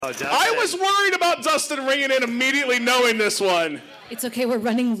Dustin. I was worried about Dustin ringing in immediately knowing this one. It's okay, we're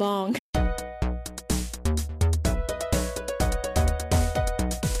running long.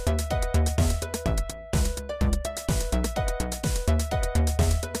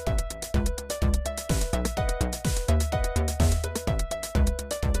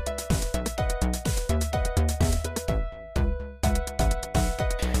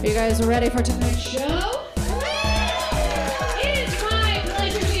 Are you guys ready for tonight's show? It is my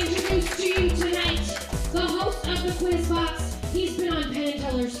pleasure to introduce to you tonight the host of the Quiz Box. He's been on Penn and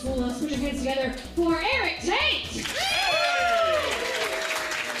Teller's Schoolhouse. Put your hands together for Erik Tait.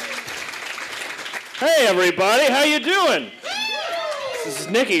 Hey, everybody. How you doing? This is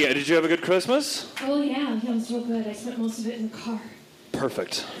Nickey. Did you have a good Christmas? Oh yeah, it was so good. I spent most of it in the car.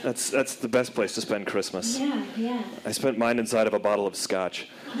 Perfect. That's the best place to spend Christmas. Yeah. I spent mine inside of a bottle of scotch.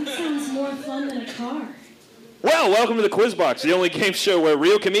 That sounds more fun than a car. Well, welcome to the Quiz Box, the only game show where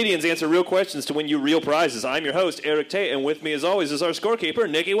real comedians answer real questions to win you real prizes. I'm your host, Erik Tait, and with me, as always, is our scorekeeper,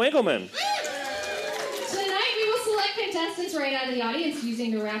 Nickey Winkelman. Tonight we will select contestants right out of the audience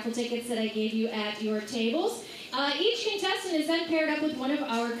using the raffle tickets that I gave you at your tables. Each contestant is then paired up with one of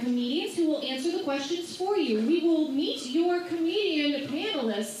our comedians who will answer the questions for you. We will meet your comedian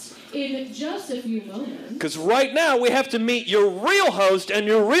panelists in just a few moments. Because right now, we have to meet your real host and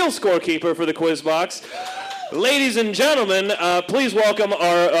your real scorekeeper for the Quiz Box. Ladies and gentlemen, please welcome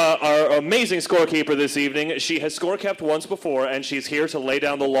our amazing scorekeeper this evening. She has score-kept once before, and she's here to lay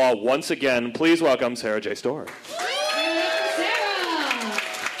down the law once again. Please welcome Sarah J. Storr.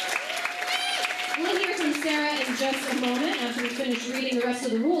 Just a moment after we finish reading the rest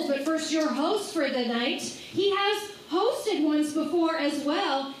of the rules, but first your host for the night. He has hosted once before as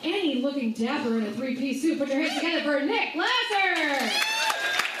well, and he's looking dapper in a three-piece suit. Put your hands together for Nick Glaser!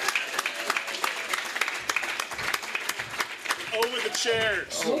 Over the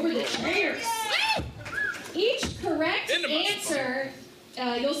chairs. Over the chairs. Each correct answer,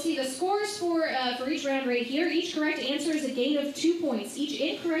 you'll see the scores for each round right here. Each correct answer is a gain of 2 points. Each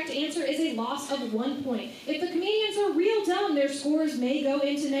incorrect answer is a loss of 1 point. If the comedians are real dumb, their scores may go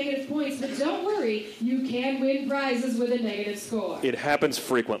into negative points, but don't worry, you can win prizes with a negative score. It happens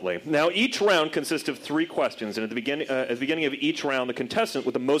frequently. Now, each round consists of 3 questions, and at the beginning of each round, the contestant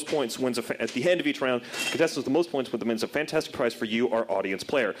with the most points wins. At the end of each round, the contestant with the most points wins a fantastic prize for you, our audience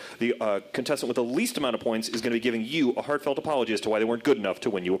player. The contestant with the least amount of points is going to be giving you a heartfelt apology as to why they weren't good enough to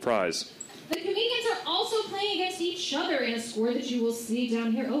win you a prize. The comedians are also playing against each other in a score that you will see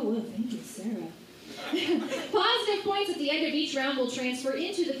down here. Oh, well, thank you, Sarah. Positive points at the end of each round will transfer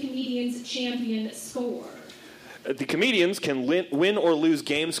into the comedian's champion score. The comedians can win or lose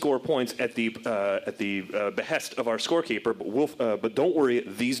game score points at the behest of our scorekeeper, but don't worry,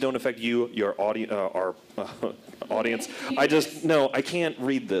 these don't affect you, your our audience. I can't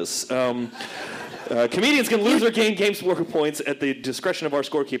read this. Comedians can lose or gain game score points at the discretion of our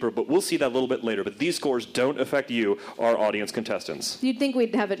scorekeeper, but we'll see that a little bit later. But these scores don't affect you, our audience contestants. You'd think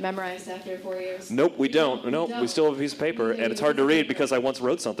we'd have it memorized after 4 years. Nope, we don't. Nope, we still have a piece of paper, and it's hard to read because I once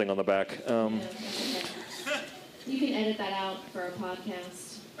wrote something on the back. You can edit that out for our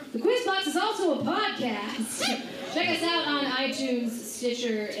podcast. The Quiz Box is also a podcast. Check us out on iTunes,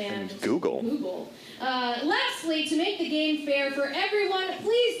 Stitcher, and Google. Lastly, to make the game fair for everyone,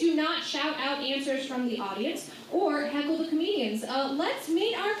 please do not shout out answers from the audience or heckle the comedians. Let's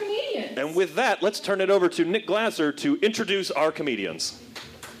meet our comedians. And with that, let's turn it over to Nick Glaser to introduce our comedians.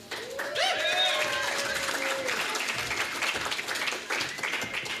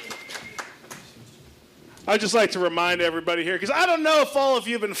 I'd just like to remind everybody here, because I don't know if all of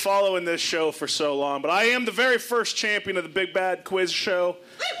you have been following this show for so long, but I am the very first champion of the Big Bad Quiz Show.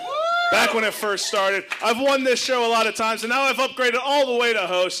 Back when it first started. I've won this show a lot of times, and now I've upgraded all the way to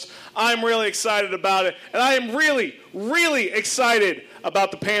host. I'm really excited about it, and I am really, really excited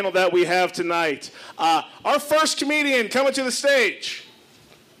about the panel that we have tonight. Our first comedian coming to the stage,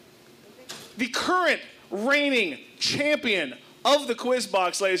 the current reigning champion of the Quiz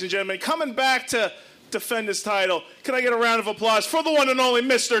Box, ladies and gentlemen, coming back to defend his title. Can I get a round of applause for the one and only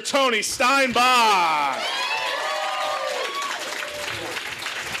Mr. Tony Steinbach?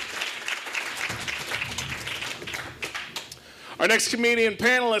 Our next comedian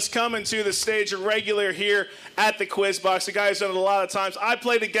panelist coming to the stage, a regular here at the Quiz Box. The guy who's done it a lot of times. I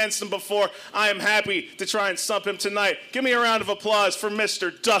played against him before. I am happy to try and stump him tonight. Give me a round of applause for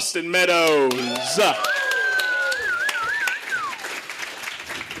Mr. Dustin Meadows.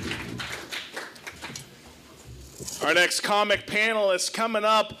 Our next comic panelist coming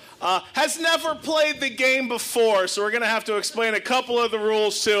up has never played the game before, so we're going to have to explain a couple of the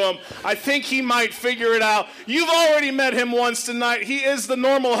rules to him. I think he might figure it out. You've already met him once tonight. He is the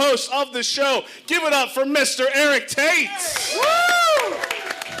normal host of the show. Give it up for Mr. Erik Tait. Woo!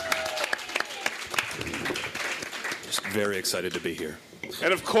 Just very excited to be here.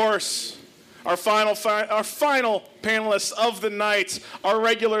 And of course, our final panelist of the night, our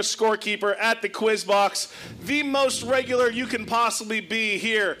regular scorekeeper at the quiz box, the most regular you can possibly be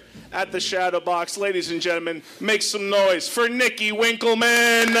here at the Shadow Box. Ladies and gentlemen, make some noise for Nickey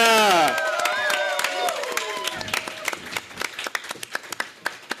Winkelman.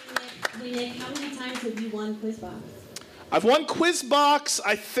 Nick, how many times have you won quiz box? I've won quiz box,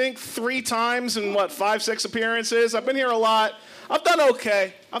 I think 3 times in 5, 6 appearances. I've been here a lot. I've done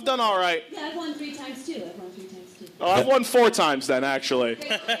okay. I've done all right. Yeah, I've won 3 times too. Oh, I've won 4 times then, actually.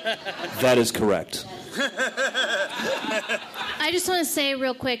 That is correct. I just want to say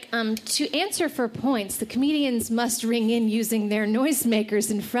real quick, to answer for points, the comedians must ring in using their noisemakers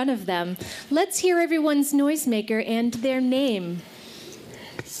in front of them. Let's hear everyone's noisemaker and their name.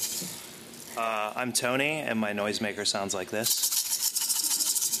 I'm Tony, and my noisemaker sounds like this.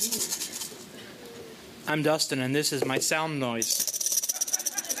 I'm Dustin, and this is my sound noise.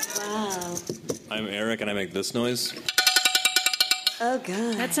 Wow. I'm Erik, and I make this noise. Oh,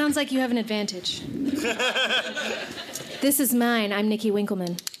 God. That sounds like you have an advantage. This is mine. I'm Nickey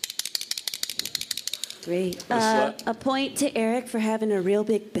Winkelman. Great. A point to Erik for having a real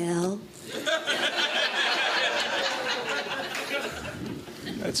big bell.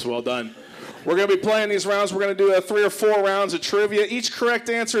 That's well done. We're going to be playing these rounds. We're going to do 3 or 4 rounds of trivia. Each correct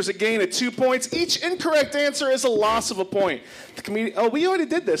answer is a gain of 2 points. Each incorrect answer is a loss of a point. We already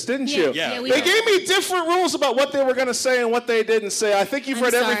did this, didn't you? Yeah, they gave me different rules about what they were going to say and what they didn't say. I think you've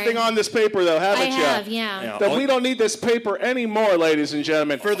read everything on this paper, though, haven't you? I have, yeah. That we don't need this paper anymore, ladies and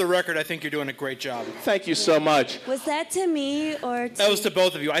gentlemen. For the record, I think you're doing a great job. Thank you so much. Was that to me or to... That was to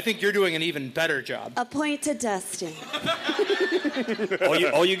both of you. I think you're doing an even better job. A point to Dustin.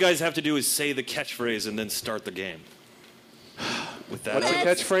 All you guys have to do is say the catchphrase and then start the game. With that, what's the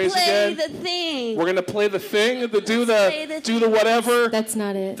catchphrase play again? the thing. We're gonna play the thing, do the whatever. That's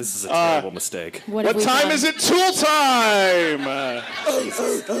not it. This is a terrible mistake. What time is it? Tool time!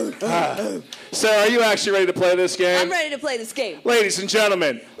 Sarah, are you actually ready to play this game? I'm ready to play this game. Ladies and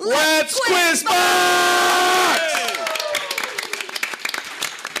gentlemen, let's quiz box!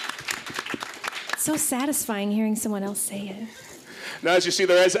 It's so satisfying hearing someone else say it. Now, as you see,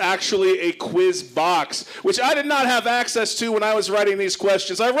 there is actually a quiz box, which I did not have access to when I was writing these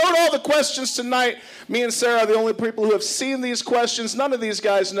questions. I wrote all the questions tonight. Me and Sarah are the only people who have seen these questions. None of these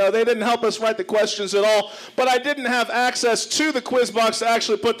guys know. They didn't help us write the questions at all. But I didn't have access to the quiz box to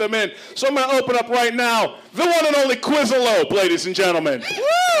actually put them in. So I'm going to open up right now the one and only Quizalope, ladies and gentlemen. Woo!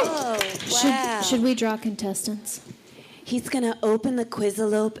 Oh, wow. Should we draw contestants? He's going to open the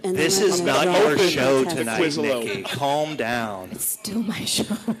Quizalope and This then we're is gonna not draw your the show contestants. tonight, Nickey. Calm down. It's still my show.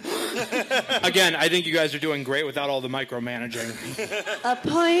 Again, I think you guys are doing great without all the micromanaging. A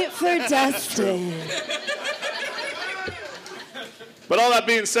point for Dustin. But all that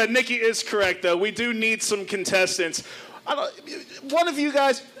being said, Nickey is correct, though. We do need some contestants. One of you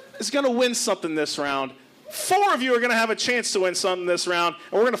guys is going to win something this round. 4 of you are going to have a chance to win something this round,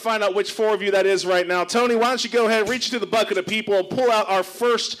 and we're going to find out which 4 of you that is right now. Tony, why don't you go ahead, reach into the bucket of people, and pull out our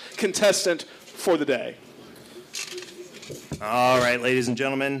first contestant for the day. All right, ladies and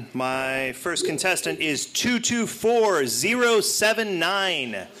gentlemen, my first contestant is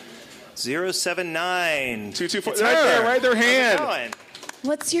 224079. 079. 224. Right there, hand.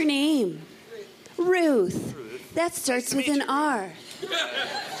 What's your name? Ruth. That starts with an R.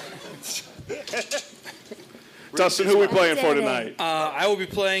 Dustin, who are we playing for tonight? I will be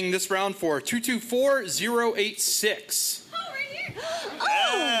playing this round for 224086.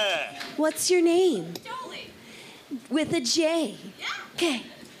 Oh! What's your name? Jolie. With a J. Yeah. Okay.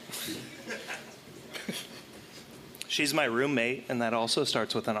 She's my roommate, and that also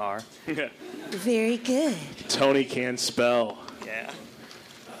starts with an R. Very good. Tony can spell. Yeah.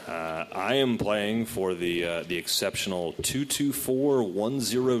 I am playing for the exceptional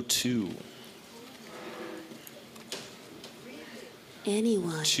 224102.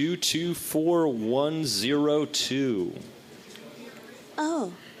 Anyone. 224102.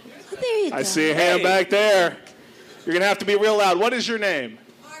 Oh, there you go. I see a hand back there. You're going to have to be real loud. What is your name?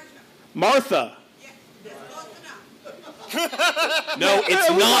 Martha. No, it's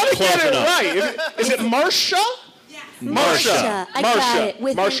not close enough. Right. Is it Marcia? Marcia. I got it.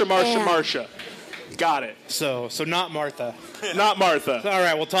 With an M. Marcia. Got it. So not Martha. Not Martha. All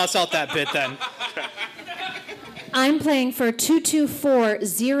right, we'll toss out that bit then. I'm playing for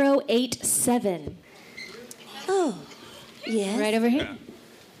 224087. Oh, yes. Right over here.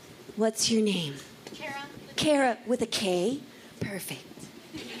 What's your name? Kara with a K? Perfect.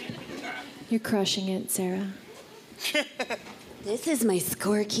 You're crushing it, Sarah. This is my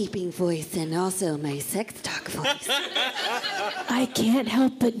scorekeeping voice and also my sex talk voice. I can't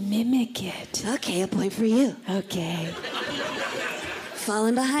help but mimic it. Okay, a point for you. Okay.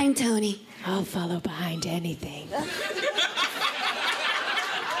 Falling behind, Tony. I'll follow behind anything.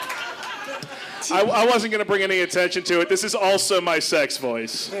 I wasn't going to bring any attention to it. This is also my sex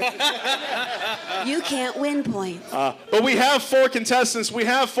voice. You can't win points. But we have 4 contestants. We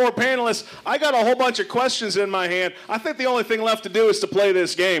have 4 panelists. I got a whole bunch of questions in my hand. I think the only thing left to do is to play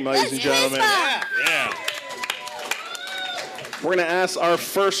this game, ladies and gentlemen. Yeah. We're going to ask our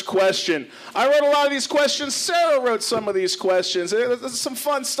first question. I wrote a lot of these questions. Sarah wrote some of these questions. There's some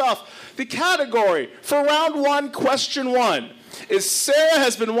fun stuff. The category for round 1, question 1, is Sarah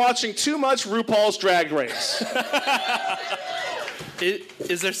has been watching too much RuPaul's Drag Race.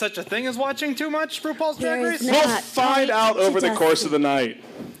 Is there such a thing as watching too much RuPaul's Drag There Race? is We'll not. find out over the course of the night.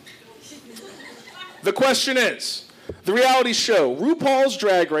 The question is, the reality show RuPaul's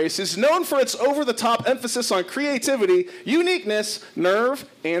Drag Race is known for its over-the-top emphasis on creativity, uniqueness, nerve,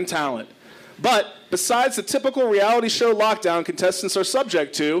 and talent. But besides the typical reality show lockdown contestants are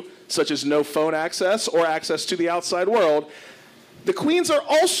subject to, such as no phone access or access to the outside world, the queens are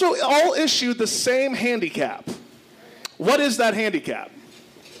also all issued the same handicap. What is that handicap?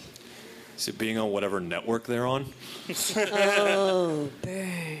 Is it being on whatever network they're on? Oh,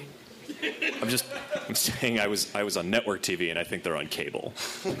 burn. I'm saying I was on network TV and I think they're on cable.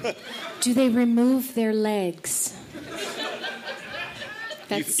 Do they remove their legs?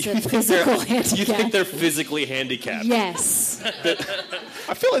 That's a physical handicap. You think they're physically handicapped? Yes.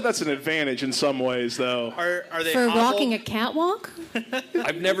 I feel like that's an advantage in some ways, though. Are they For hobbled? walking a catwalk?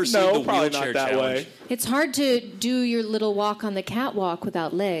 I've never seen No, the probably wheelchair not that challenge. way. It's hard to do your little walk on the catwalk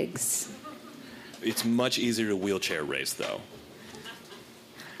without legs. It's much easier to wheelchair race, though.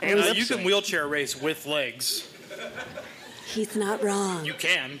 And you can wheelchair race with legs. He's not wrong. You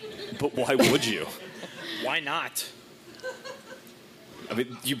can. But why would you? Why not? I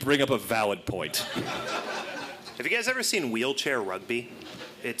mean, you bring up a valid point. Have you guys ever seen wheelchair rugby?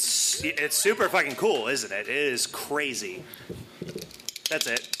 It's super fucking cool, isn't it? It is crazy. That's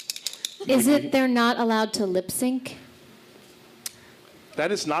it. Is it they're not allowed to lip sync?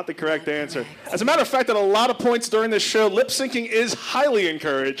 That is not the correct answer. As a matter of fact, at a lot of points during this show, lip syncing is highly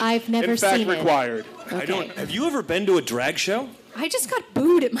encouraged. I've never in fact, seen it. required. Okay. Have you ever been to a drag show? I just got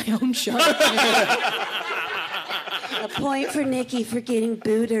booed at my own show. A point for Nickey for getting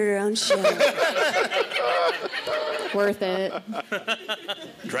booed at her own show. Worth it.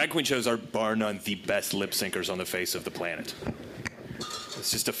 Drag queen shows are bar none the best lip syncers on the face of the planet. It's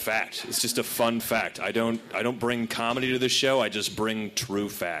just a fact. It's just a fun fact. I don't bring comedy to this show. I just bring true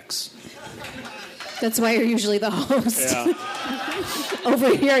facts. That's why you're usually the host. Yeah.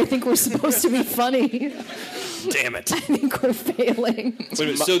 Over here, I think we're supposed to be funny. Damn it. I think we're failing. Wait a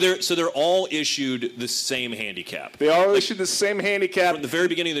minute, so they're all issued the same handicap. They all issued the same handicap From the very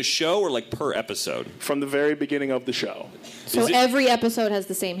beginning of the show or like per episode? from the very beginning of the show. So every episode has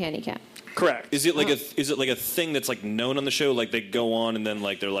the same handicap. Correct. Is it like a thing that's like known on the show? Like they go on and then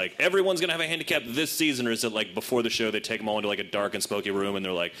like they're like everyone's gonna have a handicap this season, or is it like before the show they take them all into like a dark and smoky room and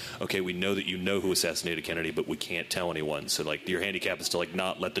they're like, okay, we know that you know who assassinated Kennedy, but we can't tell anyone. So like your handicap is to like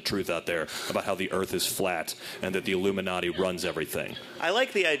not let the truth out there about how the Earth is flat and that the Illuminati runs everything. I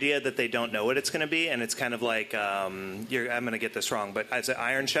like the idea that they don't know what it's going to be, and it's kind of like I'm going to get this wrong, but is it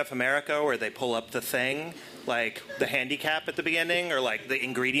Iron Chef America where they pull up the thing, like the handicap at the beginning, or like the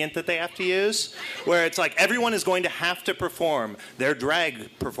ingredient that they have to use, where it's like everyone is going to have to perform their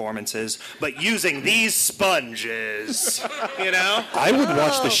drag performances, but using these sponges, you know? I would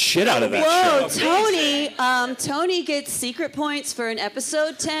watch the shit out of that Whoa, show. Tony gets secret points for an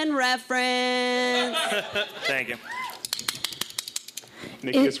episode 10 reference. Thank you.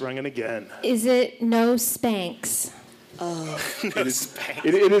 Nick is ringing again. Is it no Spanx?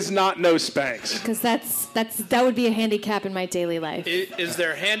 It is not no Spanx. Because that would be a handicap in my daily life. Is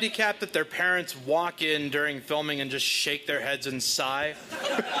their handicap that their parents walk in during filming and just shake their heads and sigh?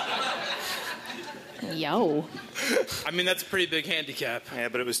 Yo. I mean, that's a pretty big handicap. Yeah,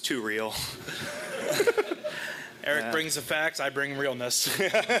 but it was too real. Erik brings the facts, I bring realness.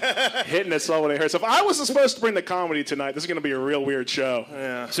 Hitting us all when it hurts. If I wasn't supposed to bring the comedy tonight, this is going to be a real weird show.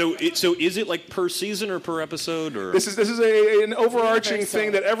 Yeah. So is it like per season or per episode or? This is an overarching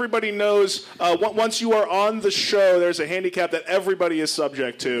thing that everybody knows. Once you are on the show, there's a handicap that everybody is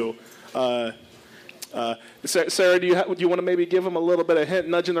subject to. Sarah, do you want to maybe give them a little bit of hint,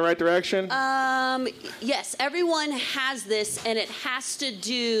 nudge in the right direction? Yes, everyone has this, and it has to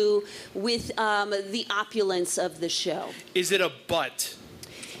do with the opulence of the show. Is it a butt?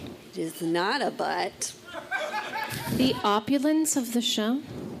 It is not a butt. The opulence of the show?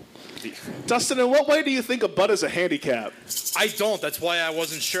 Dustin, in what way do you think a butt is a handicap? I don't. That's why I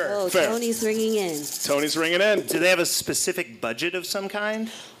wasn't sure. Oh, Fair. Tony's ringing in. Tony's ringing in. Do they have a specific budget of some kind?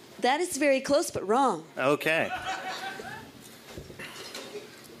 That is very close, but wrong. Okay.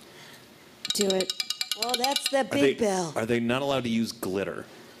 Do it. Oh, that's the big bell. Are they not allowed to use glitter?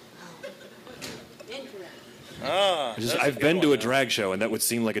 Incorrect. I've been to a drag show, and that would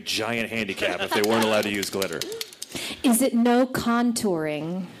seem like a giant handicap if they weren't allowed to use glitter. Is it no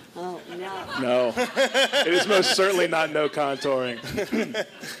contouring? Oh, no. No. It is most certainly not no contouring.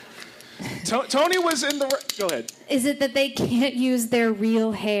 Tony was in the... Go ahead. Is it that they can't use their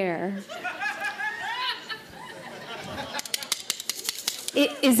real hair?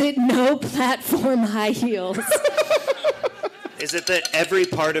 Is it no platform high heels? Is it that every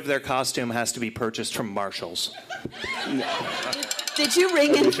part of their costume has to be purchased from Marshalls? Did you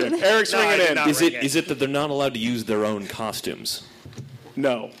ring in for that? Eric's ringing in. Is it that they're not allowed to use their own costumes?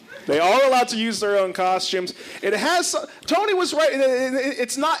 No. They are allowed to use their own costumes. It has... Tony was right.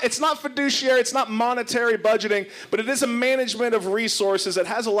 It's not fiduciary. It's not monetary budgeting, but it is a management of resources that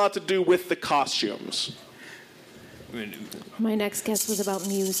has a lot to do with the costumes. My next guess was about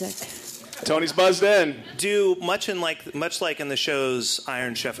music. Tony's buzzed in. Much like in the shows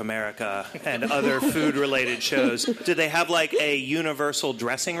Iron Chef America and other food-related shows, do they have like a universal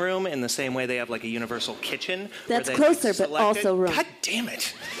dressing room in the same way they have like a universal kitchen? That's closer, but also wrong. God damn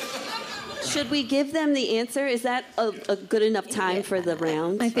it! Should we give them the answer? Is that a good enough time for the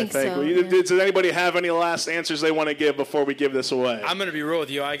round? I think so. Well, does anybody have any last answers they want to give before we give this away? I'm going to be real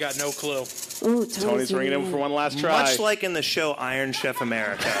with you. I got no clue. Ooh, Tony's ringing in for one last try. Much like in the show Iron Chef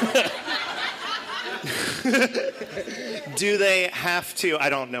America. Do they have to, I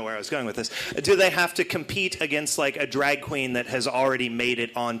don't know where I was going with this, do they have to compete against like a drag queen that has already made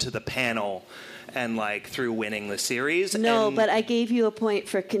it onto the panel and like through winning the series? No, but I gave you a point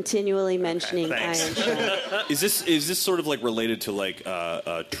for continually mentioning Iron Chef. Is this sort of like related to like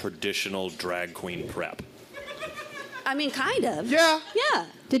a traditional drag queen prep? I mean, kind of. Yeah. Yeah.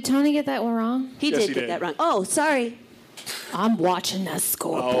 Did Tony get that one wrong? He did get that wrong. Oh, sorry. I'm watching that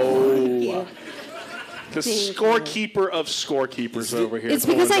scoreboard. Oh. The scorekeeper of scorekeepers over here. It's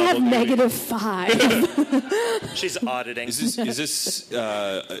because I have -5. She's auditing. Is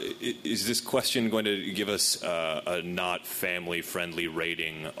this question going to give us a not family-friendly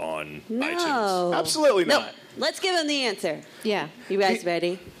rating on iTunes? Absolutely not. Nope. Let's give him the answer. Yeah. You guys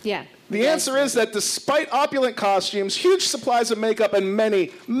ready? Yeah. The answer is that despite opulent costumes, huge supplies of makeup, and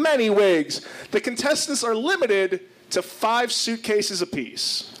many, many wigs, the contestants are limited to 5 suitcases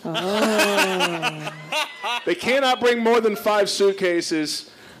apiece. Oh. They cannot bring more than 5 suitcases.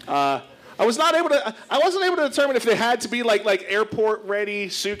 I wasn't able to determine if they had to be like airport ready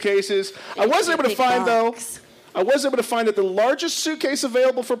suitcases. I was able to find that the largest suitcase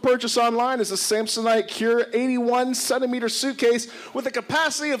available for purchase online is a Samsonite Cure 81 centimeter suitcase with a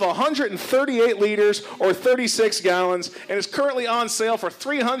capacity of 138 liters or 36 gallons and is currently on sale for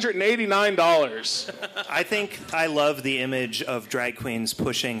 $389. I think I love the image of drag queens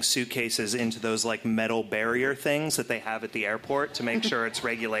pushing suitcases into those like metal barrier things that they have at the airport to make sure it's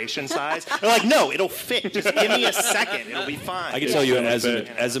regulation size. They're like, no, it'll fit. Just give me a second. It'll be fine. I can tell you,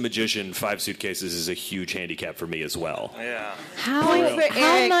 as a magician, 5 suitcases is a huge handicap for me as well. Yeah. How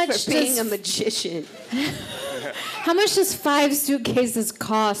much for being a magician? How much does 5 suitcases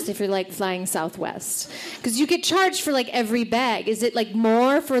cost if you're like flying Southwest? Because you get charged for like every bag. Is it like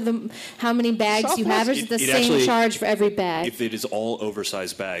more for how many bags you have, or is it the same charge for every bag? If it is all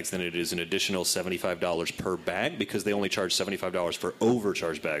oversized bags, then it is an additional $75 per bag because they only charge $75 for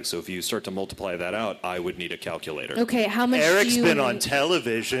overcharged bags. So if you start to multiply that out, I would need a calculator. Okay, how much? Eric's been on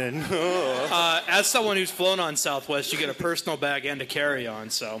television. As someone who's flown on Southwest, you get a personal bag and a carry-on,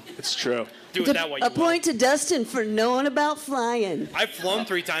 so It's true. do it that way. A point to Dustin for knowing about flying. I've flown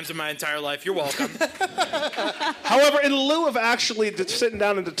 3 times in my entire life. You're welcome. However, in lieu of actually sitting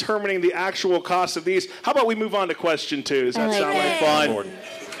down and determining the actual cost of these, how about we move on to question 2? Does that sound like fun?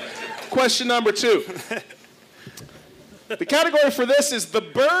 Question number 2. The category for this is the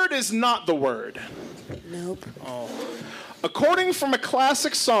bird is not the word. Nope. According from a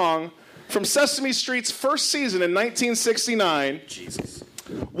classic song from Sesame Street's first season in 1969,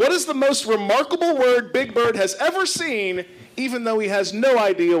 what is the most remarkable word Big Bird has ever seen, even though he has no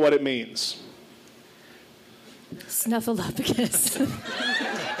idea what it means? Snuffleupagus.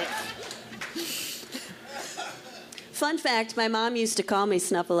 Fun fact, my mom used to call me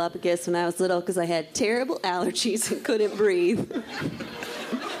Snuffleupagus when I was little because I had terrible allergies and couldn't breathe.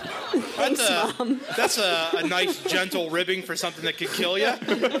 Thanks, Mom. That's a nice, gentle ribbing for something that could kill you.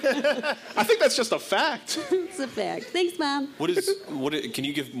 I think that's just a fact. It's a fact. Thanks, Mom. Can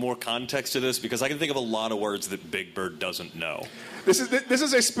you give more context to this? Because I can think of a lot of words that Big Bird doesn't know. This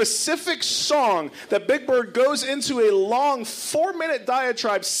is a specific song that Big Bird goes into a long 4-minute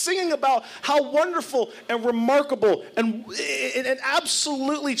diatribe singing about how wonderful and remarkable and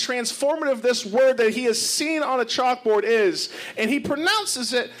absolutely transformative this word that he has seen on a chalkboard is. And he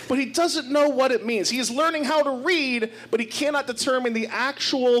pronounces it, but he doesn't know what it means. He is learning how to read, but he cannot determine the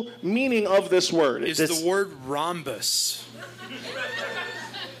actual meaning of this word. Is the word rhombus.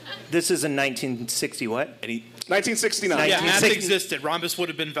 This is in 1960 what? 1969. Yeah, math existed. Rhombus would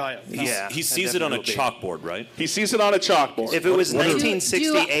have been viable. He sees it on a chalkboard, right? He sees it on a chalkboard. If it was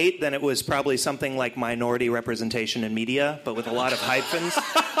 1968, then it was probably something like minority representation in media, but with a lot of hyphens.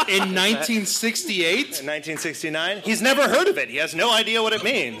 In 1968? In 1969? He's never heard of it. He has no idea what it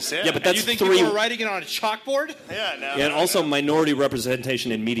means. Yeah, but And that's you think 3. people were writing it on a chalkboard? Yeah, no. Yeah, and also minority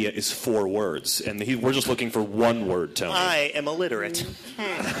representation in media is 4 words, and we're just looking for 1 word, Tony. I am illiterate.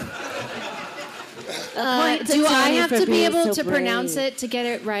 Do I have to be able to pronounce it to get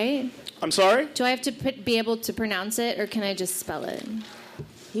it right? I'm sorry? Do I have to be able to pronounce it, or can I just spell it?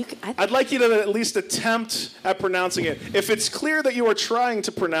 I'd like you to at least attempt at pronouncing it. If it's clear that you are trying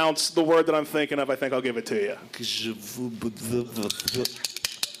to pronounce the word that I'm thinking of, I think I'll give it to you.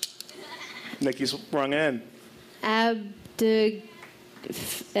 Nickey's rung in.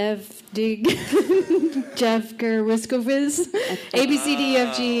 Jeffker Wiscoviz. A B C D E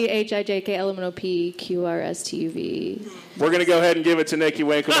F G H I J K L M N O P Q R S T U V. We're going to go ahead and give it to Nickey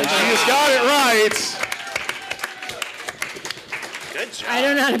Winkelman. She has got it right. Good job. I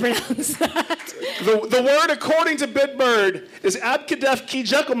don't know how to pronounce that. The word, according to Bitbird, is Abkadef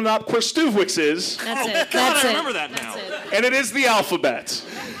Kijekumnop Querstuvwixes. That's it. God, That's I it. remember that now. And it is the alphabet.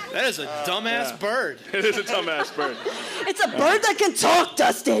 That is a dumbass bird. It is a dumbass bird. It's a bird that can talk,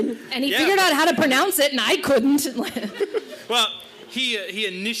 Dustin. And he figured out how to pronounce it, and I couldn't. Well, he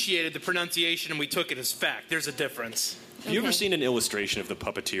initiated the pronunciation, and we took it as fact. There's a difference. Have you ever seen an illustration of the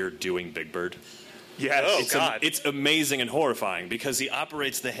puppeteer doing Big Bird? Yes. Oh, God. It's amazing and horrifying because he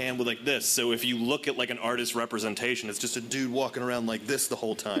operates the hand with like this. So if you look at like an artist's representation, it's just a dude walking around like this the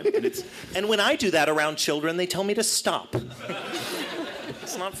whole time. And when I do that around children, they tell me to stop.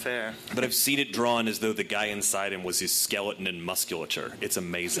 It's not fair. But I've seen it drawn as though the guy inside him was his skeleton and musculature. It's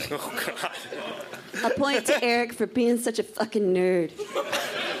amazing. Oh, God. A point to Erik for being such a fucking nerd.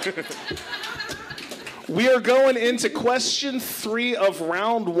 We are going into question 3 of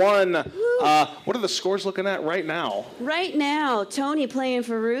round 1. What are the scores looking at right now? Right now, Tony playing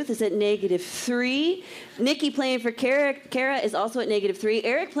for Ruth is at -3. Nickey playing for Kara is also at -3.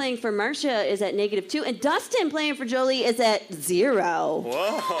 Erik playing for Marcia is at -2. And Dustin playing for Jolie is at 0.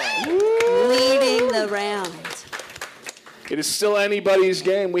 Whoa. Leading the round. It is still anybody's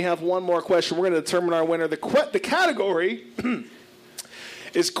game. We have one more question. We're going to determine our winner. The category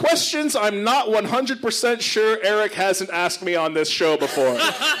is questions I'm not 100% sure Erik hasn't asked me on this show before.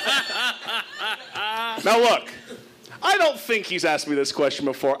 Now look, I don't think he's asked me this question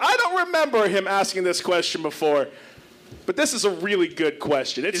before. I don't remember him asking this question before. But this is a really good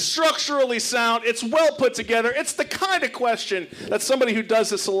question. It's structurally sound. It's well put together. It's the kind of question that somebody who does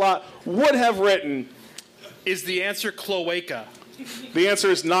this a lot would have written. Is the answer cloaca? The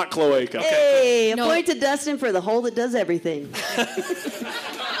answer is not cloaca. Hey, a point to Dustin for the hole that does everything.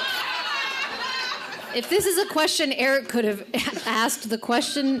 If this is a question Erik could have asked the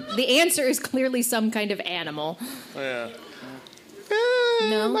question, the answer is clearly some kind of animal. Yeah.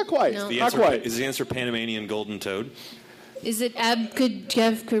 No? Not quite. No. Not quite. Is the answer Panamanian golden toad? Is it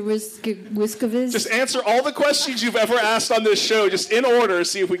Abkadjevkawiskoviz? Just answer all the questions you've ever asked on this show, just in order,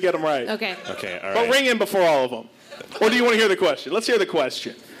 see if we get them right. Okay. Okay, all right. But ring in before all of them. Or do you want to hear the question? Let's hear the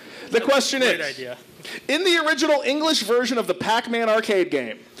question. The question is, Great idea. in the original English version of the Pac-Man arcade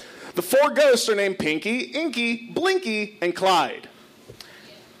game, the 4 ghosts are named Pinky, Inky, Blinky, and Clyde.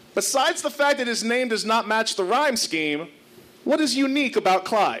 Besides the fact that his name does not match the rhyme scheme, what is unique about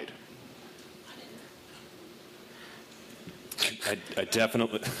Clyde? I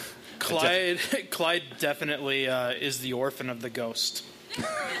definitely... Clyde definitely is the orphan of the ghost.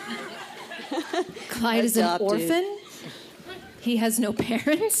 Clyde is an Adopted. orphan? He has no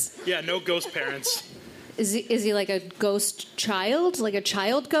parents? Yeah, no ghost parents. Is he like a ghost child? Like a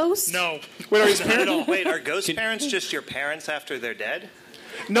child ghost? No. Wait, are his Not at all. Wait, are ghost parents just your parents after they're dead?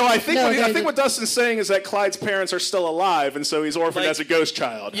 No, I think what Dustin's saying is that Clyde's parents are still alive, and so he's orphaned as a ghost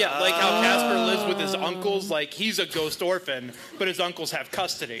child. Yeah, like how Casper lives with his uncles. Like, he's a ghost orphan, but his uncles have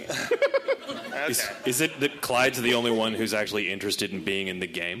custody. Okay. Is it that Clyde's the only one who's actually interested in being in the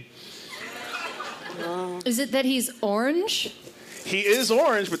game? Is it that he's orange? He is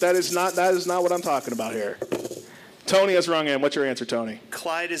orange, but that is not what I'm talking about here. Tony has rung in. What's your answer, Tony?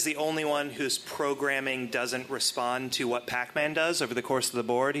 Clyde is the only one whose programming doesn't respond to what Pac-Man does over the course of the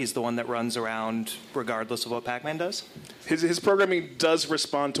board. He's the one that runs around regardless of what Pac-Man does. His programming does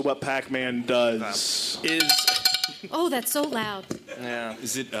respond to what Pac-Man does. Oh, that's so loud. Yeah.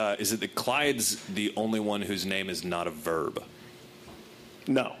 Is it that Clyde's the only one whose name is not a verb?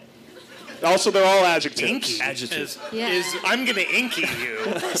 No. Also, they're all adjectives. Inky. Adjectives. I'm going to inky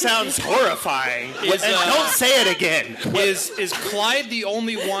you. Sounds horrifying. Don't say it again. Is Clyde the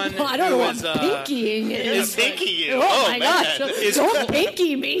only one Well, I don't know what who pinkying is. Is pinky you? Oh my gosh. Is- Don't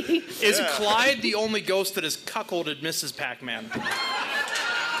pinky me. Is Clyde the only ghost that has cuckolded Mrs. Pac-Man?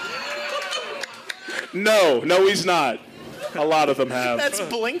 No, he's not. A lot of them have. That's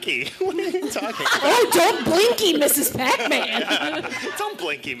Blinky. What are you talking about? Oh, don't blinky, Mrs. Pac-Man. Don't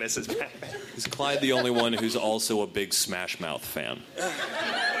Blinky, Mrs. Pac-Man. Is Clyde the only one who's also a big Smash Mouth fan?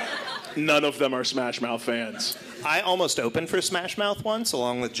 None of them are Smash Mouth fans. I almost opened for Smash Mouth once,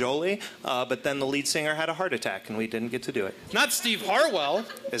 along with Jolie, but then the lead singer had a heart attack, and we didn't get to do it. Not Steve Harwell.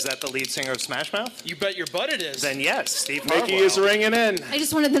 Is that the lead singer of Smash Mouth? You bet your butt it is. Then yes, Steve Nickey Harwell. is ringing in. I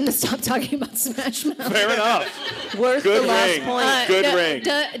just wanted them to stop talking about Smash Mouth. Fair enough. Worth Good the last ring. point. Good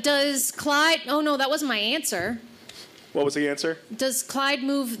ring. Does Clyde... Oh, no, that wasn't my answer. What was the answer? Does Clyde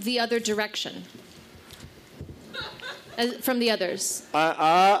move the other direction? From the others?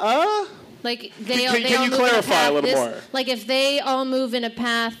 Like they all Can you move in clarify a little this, more? Like if they all move in a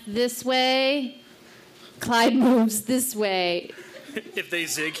path this way, Clyde moves this way. If they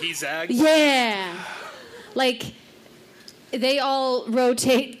zig, he zags. Yeah. Like they all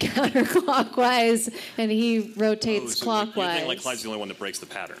rotate counterclockwise and he rotates clockwise. You think like Clyde's the only one that breaks the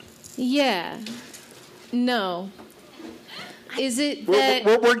pattern? Yeah. No. Is it We're that,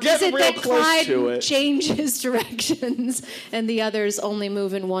 getting is it real that close Clyde to it. changes directions and the others only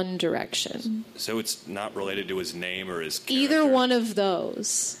move in one direction? So it's not related to his name or his character? Either one of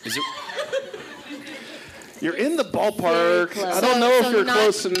those. Is it? You're in the ballpark. close. I don't know if you're not-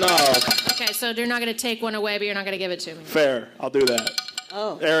 close enough. Okay, so you're not going to take one away, but you're not going to give it to me. Fair. I'll do that.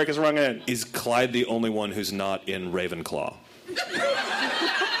 Oh. Erik is rung in. Is Clyde the only one who's not in Ravenclaw?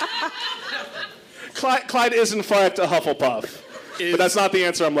 Clyde is, in fact, a Hufflepuff. But that's not the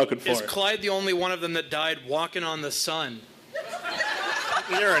answer I'm looking for. Is Clyde the only one of them that died walking on the sun?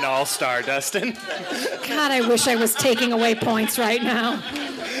 You're an all-star, Dustin. God, I wish I was taking away points right now.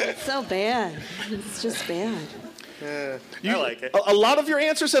 It's so bad. It's just bad. I like it. A lot of your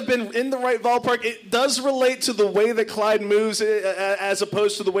answers have been in the right ballpark. It does relate to the way that Clyde moves as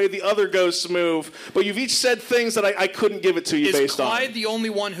opposed to the way the other ghosts move. But you've each said things that I couldn't give it to you Is based Clyde on. the only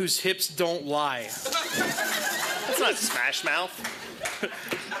one whose hips don't lie? That's not Smash Mouth.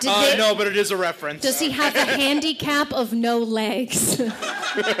 No, but it is a reference. Does he have a handicap of no legs? He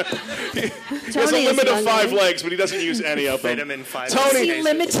has a limit of 5 legs, but he doesn't use any of Fit them. him in 5 Tony- Is he cases.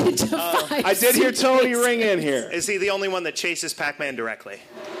 limited to 5? I did hear Tony ring in here. Is he the only one that chases Pac-Man directly?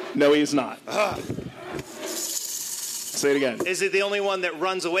 No, he's not. Say it again. Is he the only one that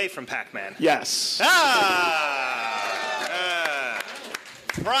runs away from Pac-Man? Yes.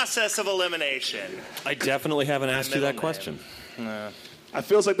 Process of elimination. I definitely haven't asked you that question. I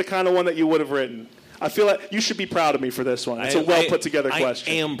feels like the kind of one that you would have written. I feel like you should be proud of me for this one. It's a well put together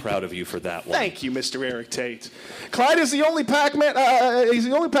question. I am proud of you for that one. Thank you, Mr. Erik Tait. Clyde is the only Pac-Man. He's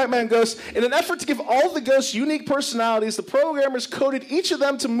the only Pac-Man ghost. In an effort to give all the ghosts unique personalities, the programmers coded each of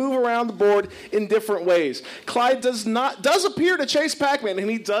them to move around the board in different ways. Clyde does appear to chase Pac-Man, and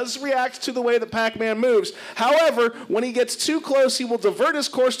he does react to the way that Pac-Man moves. However, when he gets too close, he will divert his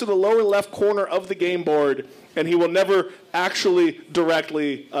course to the lower left corner of the game board, and he will never actually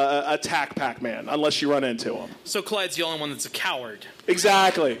directly attack Pac-Man unless you run into him. So Clyde's the only one that's a coward.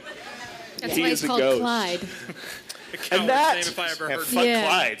 Exactly. That's He why is it's a called gose. Clyde. A coward's that- name if I ever heard Fuck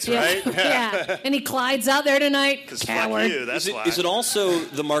Clyde's, right? Yeah. Any Clydes out there tonight? Because Coward. fuck you, that's why. Is it also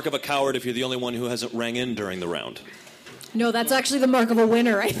the mark of a coward if you're the only one who hasn't rang in during the round? No, that's actually the mark of a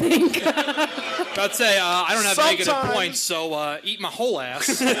winner, I think. I'd say I don't have negative Sometimes- points, so eat my whole ass.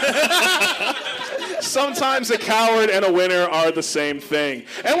 Sometimes a coward and a winner are the same thing.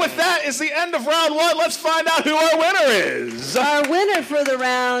 And with that is the end of round 1. Let's find out who our winner is. Our winner for the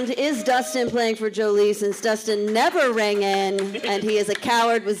round is Dustin playing for Jolie, since Dustin never rang in, and he is a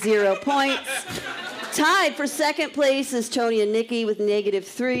coward with 0 points. Tied for second place is Tony and Nickey with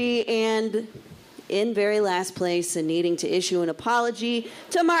 -3, and in very last place and needing to issue an apology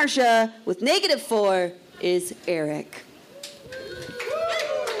to Marsha with -4 is Erik.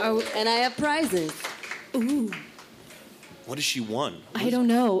 And I have prizes. Ooh. What has she won? I don't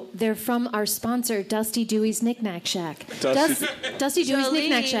know. They're from our sponsor, Dusty Dewey's Knick-Knack Shack. Dusty Dewey's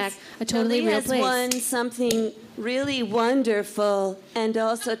Knick-Knack Shack, a totally Jolie real has place. won something really wonderful and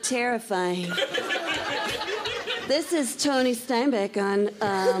also terrifying. This is Tony Steinbach on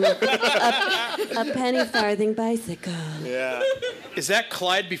a penny farthing bicycle. Yeah. Is that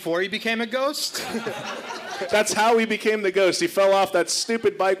Clyde before he became a ghost? That's how he became the ghost. He fell off that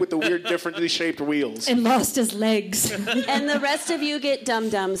stupid bike with the weird, differently shaped wheels. And lost his legs. And the rest of you get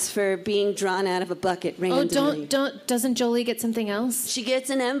dum-dums for being drawn out of a bucket randomly. Doesn't Jolie get something else? She gets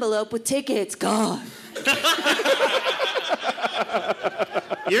an envelope with tickets. God.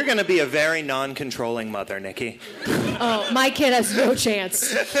 You're going to be a very non-controlling mother, Nickey. Oh, my kid has no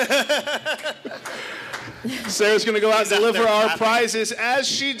chance. Sarah's going to go out and deliver our prizes. As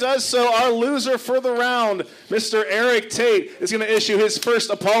she does so, our loser for the round, Mr. Erik Tait, is going to issue his first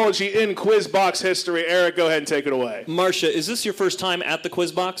apology in Quiz Box history. Erik, go ahead and take it away. Marsha, is this your first time at the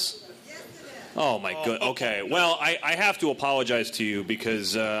Quiz Box? Oh, my good. Okay. Well, I have to apologize to you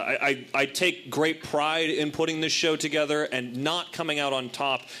because I take great pride in putting this show together, and not coming out on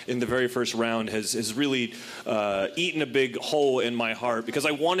top in the very first round has really eaten a big hole in my heart because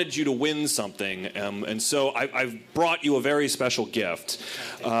I wanted you to win something. And so I've brought you a very special gift.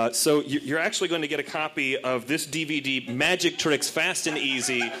 So you're actually going to get a copy of this DVD, Magic Tricks Fast and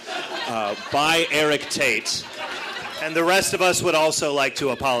Easy, by Erik Tait. And the rest of us would also like to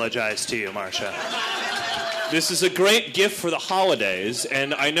apologize to you, Marsha. This is a great gift for the holidays,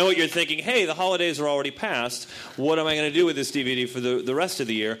 and I know what you're thinking. Hey, the holidays are already past. What am I going to do with this DVD for the rest of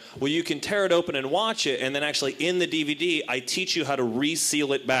the year? Well, you can tear it open and watch it, and then actually in the DVD, I teach you how to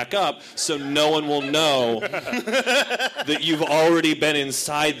reseal it back up so no one will know that you've already been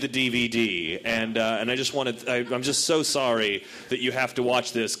inside the DVD. And I just wanted, I'm just so sorry that you have to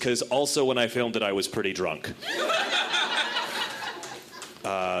watch this, because also when I filmed it, I was pretty drunk.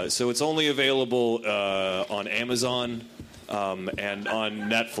 So it's only available on Amazon and on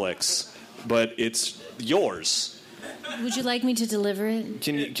Netflix, but it's yours. Would you like me to deliver it?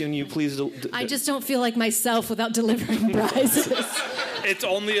 Can you please? I just don't feel like myself without delivering prizes. It's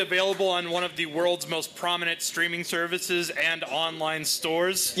only available on one of the world's most prominent streaming services and online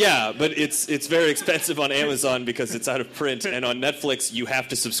stores. Yeah, but it's very expensive on Amazon because it's out of print, and on Netflix you have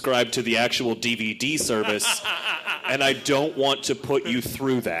to subscribe to the actual DVD service, and I don't want to put you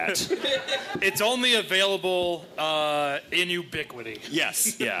through that. It's only available in Ubiquity.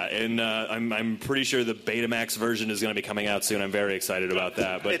 Yes, yeah, and I'm pretty sure the Betamax version is going to be coming out soon. I'm very excited about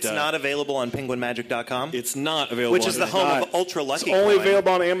that. But it's not available on PenguinMagic.com? It's not available. Which is the home of Ultra Lucky. It's only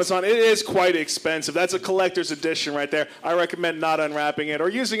available on Amazon. It is quite expensive. That's a collector's edition right there. I recommend not unwrapping it or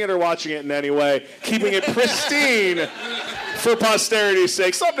using it or watching it in any way. Keeping it pristine for posterity's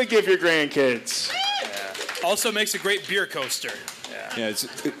sake. Something to give your grandkids. Yeah. Also makes a great beer coaster. Yeah,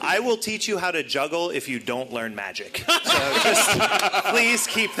 I will teach you how to juggle if you don't learn magic. So just please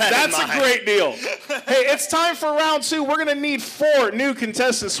keep that in mind. That's a great deal. Hey, it's time for round 2. We're going to need 4 new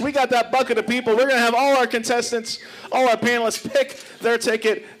contestants. We got that bucket of people. We're going to have all our contestants, all our panelists pick their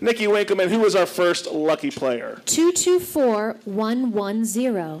ticket. Nickey Winkelman, who was our first lucky player?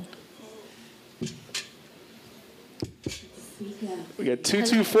 224110. We got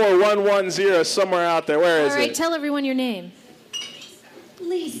 224110 somewhere out there. Where is it? All right, tell everyone your name.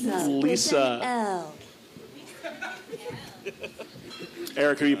 Lisa. With an L.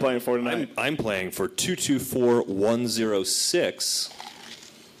 Erik, who are you playing for tonight? I'm playing for 224106.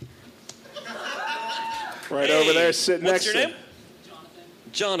 Right over there, sitting next your to name?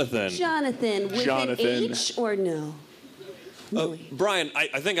 Jonathan. Jonathan. With an H or no? Brian,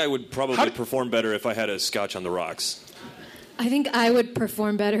 I think I would probably perform better if I had a Scotch on the rocks. I think I would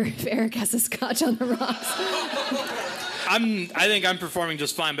perform better if Erik has a Scotch on the rocks. I think I'm performing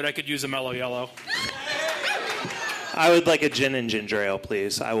just fine, but I could use a mellow yellow. I would like a gin and ginger ale,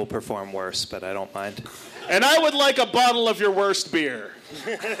 please. I will perform worse, but I don't mind. And I would like a bottle of your worst beer.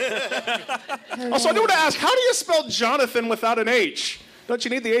 Also, I do want to ask, how do you spell Jonathan without an H? Don't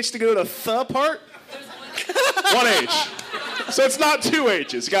you need the H to go to the part? 1 H. So it's not 2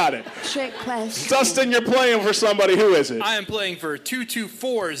 H's. Got it. Trick question. Dustin, you're playing for somebody. Who is it? I am playing for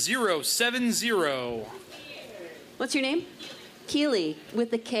 224070. What's your name? Keely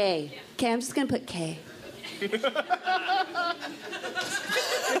with a K. Okay, I'm just going to put K. For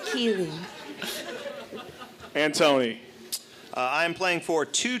Keely. And Tony. I'm playing for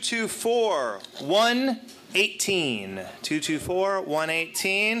 224-118.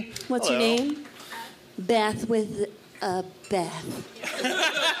 224-118. What's your name? Beth with a Beth.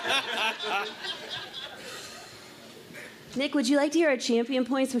 Nick, would you like to hear our champion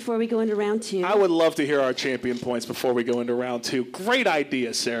points before we go into round 2? I would love to hear our champion points before we go into round 2. Great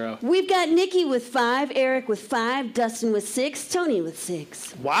idea, Sarah. We've got Nickey with 5, Erik with 5, Dustin with 6, Tony with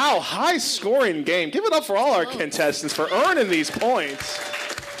 6. Wow, high scoring game. Give it up for all our contestants for earning these points.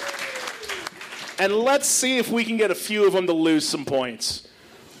 And let's see if we can get a few of them to lose some points.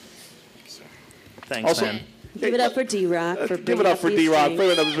 Thanks, man. Give it up for D-Rock. Give it up for D-Rock.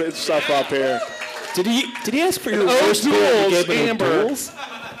 Bringing up stuff up here. Did he ask for your first duels, Amber?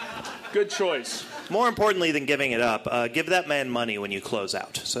 Good choice. More importantly than giving it up, give that man money when you close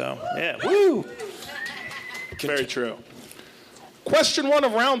out. So, yeah. Woo! Very true. Question 1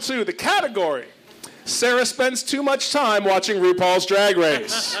 of round 2. The category. Sarah spends too much time watching RuPaul's Drag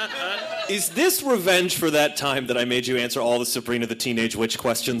Race. Is this revenge for that time that I made you answer all the Sabrina the Teenage Witch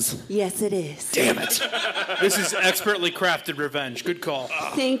questions? Yes, it is. Damn it. This is expertly crafted revenge. Good call.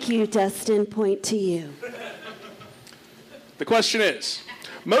 Thank you, Dustin. Point to you. The question is,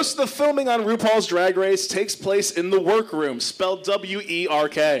 most of the filming on RuPaul's Drag Race takes place in the workroom, spelled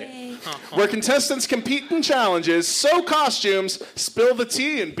W-E-R-K, where contestants compete in challenges, sew costumes, spill the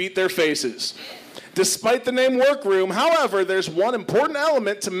tea, and beat their faces. Despite the name workroom, however, there's one important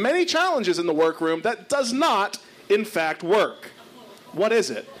element to many challenges in the workroom that does not, in fact, work. What is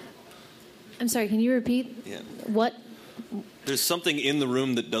it? I'm sorry, can you repeat? Yeah. What? There's something in the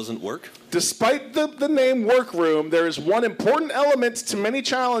room that doesn't work? Despite the name workroom, there is one important element to many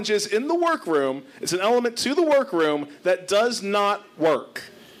challenges in the workroom. It's an element to the workroom that does not work.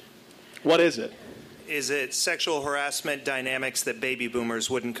 What is it? Is it sexual harassment dynamics that baby boomers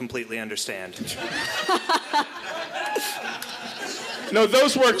wouldn't completely understand? No,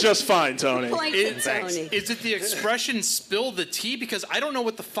 those work just fine, Tony. Is it the expression "spill the tea"? Because I don't know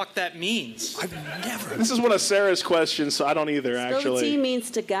what the fuck that means. I've never. This is one of Sarah's questions, so I don't either, Spill actually. the tea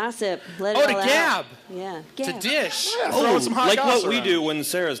means to gossip. Let it Oh, all to out. gab. Yeah, To gab. dish. Yeah, throw some hot like goss what we around. do when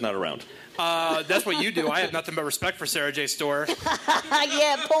Sarah's not around. That's what you do. I have nothing but respect for Sarah J. Store.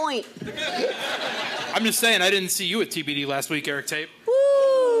 Yeah, point. I'm just saying, I didn't see you at TBD last week, Erik Tait.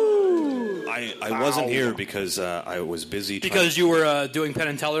 Woo! I wasn't here because I was busy. Because you were doing Penn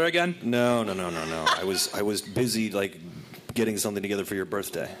and Teller again? No. I was busy like getting something together for your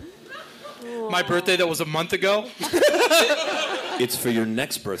birthday. My birthday that was a month ago? It's for your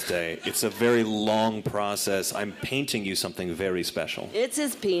next birthday. It's a very long process. I'm painting you something very special. It's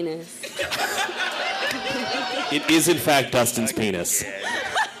his penis. It is, in fact, Dustin's penis.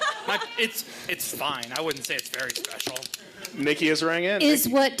 It's fine. I wouldn't say it's very special. Nickey has rang in. Is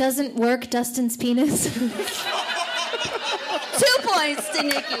what doesn't work Dustin's penis? 2 points to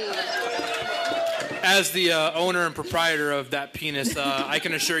Nickey. As the owner and proprietor of that penis, I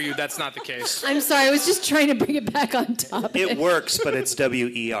can assure you that's not the case. I'm sorry, I was just trying to bring it back on topic. It works, but it's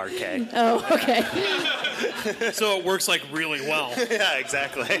W-E-R-K. Oh, okay. So it works like really well. Yeah,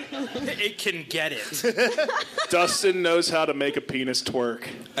 exactly. It can get it. Dustin knows how to make a penis twerk.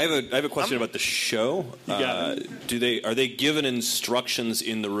 I have a question about the show. You got it. Are they given instructions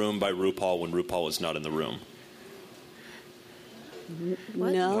in the room by RuPaul when RuPaul is not in the room?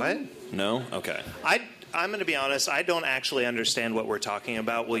 No. What? No? Okay. I'm going to be honest. I don't actually understand what we're talking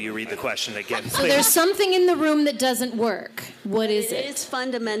about. Will you read the question again, So there's something in the room that doesn't work. What is it? It is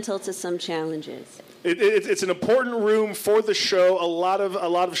fundamental to some challenges. It's an important room for the show. A lot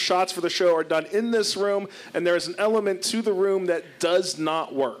of shots for the show are done in this room, and there is an element to the room that does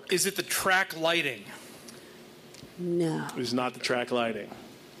not work. Is it the track lighting? No. It is not the track lighting.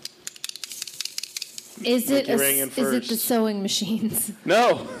 Is it Nickey the sewing machines?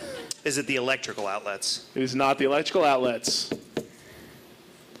 No. Is it the electrical outlets? It is not the electrical outlets.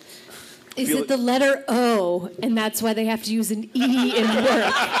 Is it the letter O, and that's why they have to use an E in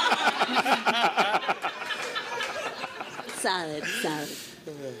work? Solid.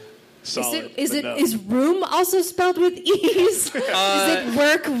 Solid. Is room also spelled with E's? Is it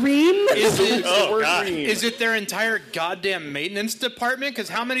work ream? Is it their entire goddamn maintenance department? Because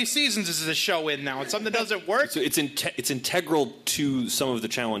how many seasons is this show in now? And something doesn't work? So it's integral to some of the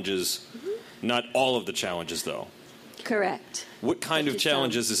challenges, not all of the challenges, though. Correct. What kind of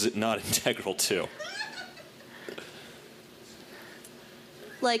challenges is it not integral to?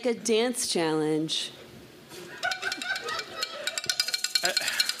 Like a dance challenge.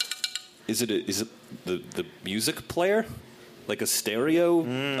 Is it the music player? Like a stereo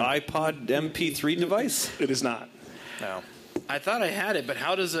iPod MP3 device? It is not. No. I thought I had it, but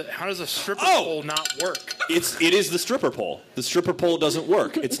how does a stripper pole not work? It is the stripper pole. The stripper pole doesn't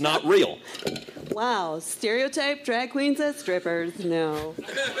work. It's not real. Wow, stereotype drag queens as strippers? No.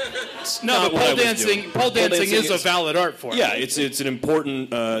 No, but pole dancing is a valid art form. Yeah, it's an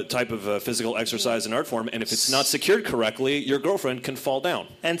important type of physical exercise and art form, and if it's not secured correctly, your girlfriend can fall down.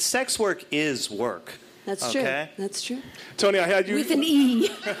 And sex work is work. That's okay? true. That's true. Tony, I had you. With an E.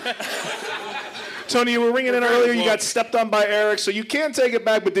 Tony, you were ringing in earlier. You got stepped on by Erik, so you can take it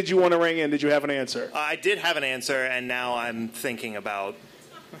back, but did you want to ring in? Did you have an answer? I did have an answer, and now I'm thinking about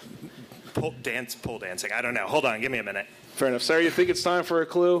pole dancing. I don't know. Hold on. Give me a minute. Fair enough. Sarah, you think it's time for a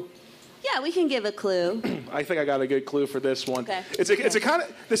clue? Yeah, we can give a clue. I think I got a good clue for this one. Okay. It's a kind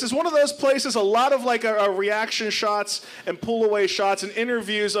of, this is one of those places, a lot of like a reaction shots and pull away shots and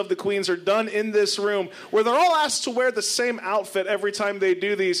interviews of the queens are done in this room where they're all asked to wear the same outfit every time they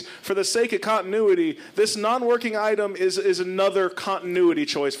do these for the sake of continuity. This non-working item is another continuity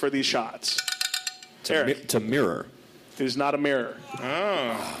choice for these shots. To mirror. It is not a mirror.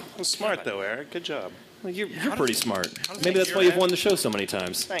 Oh. Well, smart though, Erik. Good job. Well, you're pretty smart. Maybe that's why you've won the show so many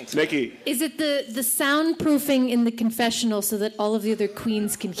times. Thanks. Nickey. Is it the soundproofing in the confessional so that all of the other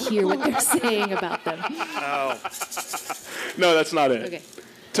queens can hear what they're saying about them? Oh. No, that's not it. Okay.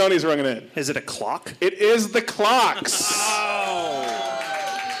 Tony's ringing in. Is it a clock? It is the clocks. Oh.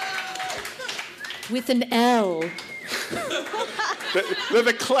 With an L. They're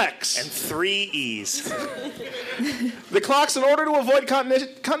the clecks. And 3 E's. The clocks, in order to avoid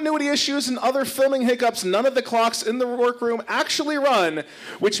continuity issues and other filming hiccups, none of the clocks in the workroom actually run,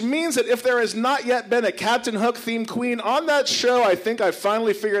 which means that if there has not yet been a Captain Hook themed queen on that show, I think I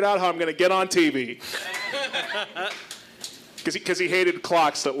finally figured out how I'm going to get on TV. Because he hated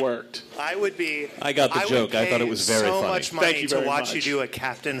clocks that worked. I got the joke. I thought it was very funny. so much money to watch much. you do a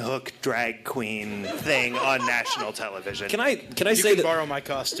Captain Hook drag queen thing on national television. Can I You say can that borrow my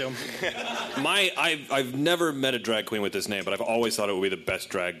costume. I've never met a drag queen with this name, but I've always thought it would be the best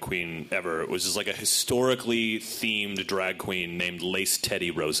drag queen ever. It was just like a historically themed drag queen named Lace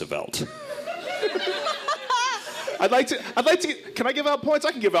Teddy Roosevelt. I'd like to. Can I give out points?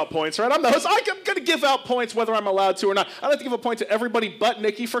 I can give out points, right? I'm the host. I'm going to give out points whether I'm allowed to or not. I'd like to give a point to everybody but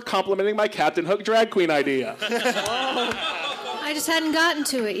Nickey for complimenting my Captain Hook drag queen idea. I just hadn't gotten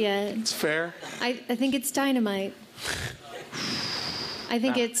to it yet. It's fair. I think it's dynamite. I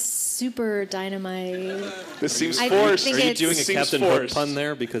think it's super dynamite. This seems I forced. think Are you it's- doing a Seems Captain Hook forced. pun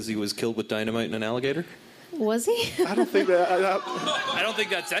there because he was killed with dynamite in an alligator? Was he? I don't think that. I don't think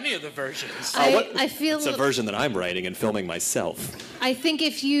that's any of the versions. I feel. It's a version that I'm writing and filming myself. I think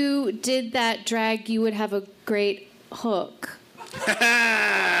if you did that drag, you would have a great hook.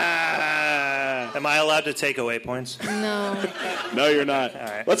 Am I allowed to take away points? No. No, you're not. All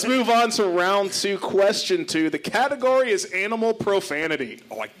right. Let's move on to round 2, question 2. The category is animal profanity.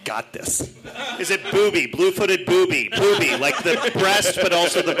 Oh, I got this. Is it booby, blue-footed booby, like the breast, but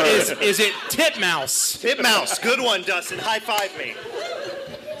also the bird? Is it titmouse? Titmouse. Good one, Dustin. High five me.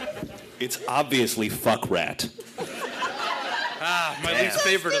 It's obviously fuck rat. My least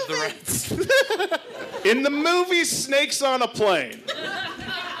favorite of the rats. In the movie Snakes on a Plane,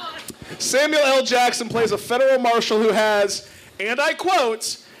 Samuel L. Jackson plays a federal marshal who has, and I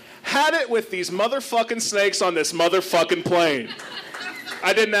quote, had it with these motherfucking snakes on this motherfucking plane.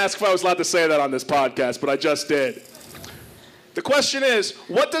 I didn't ask if I was allowed to say that on this podcast, but I just did. The question is,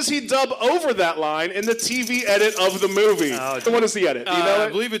 what does he dub over that line in the TV edit of the movie? And what is the edit? Do you know I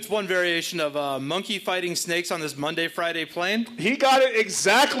it? believe it's one variation of monkey fighting snakes on this Monday, Friday plane. He got it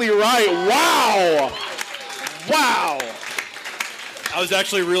exactly right. Wow. Wow. I was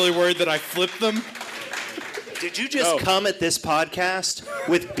actually really worried that I flipped them. Did you just come at this podcast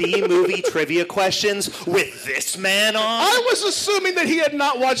with B-movie trivia questions with this man on? I was assuming that he had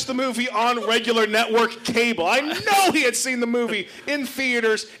not watched the movie on regular network cable. I know he had seen the movie in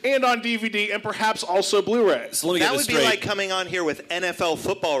theaters and on DVD and perhaps also Blu-ray. So let me That get would this be straight. like coming on here with NFL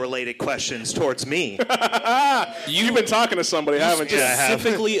football-related questions towards me. You've been talking to somebody, haven't you?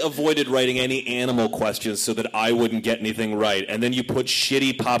 Specifically avoided writing any animal questions so that I wouldn't get anything right, and then you put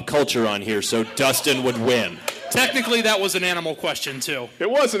shitty pop culture on here so Dustin would win. Technically, that was an animal question, too. It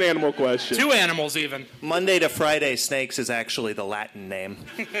was an animal question. 2 animals, even. Monday to Friday snakes is actually the Latin name.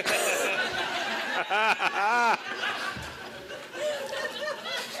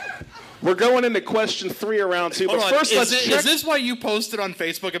 We're going into question 3 of round 2, but Hold on. first let's check. Is this why you posted on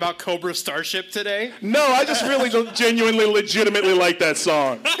Facebook about Cobra Starship today? No, I just really genuinely, legitimately like that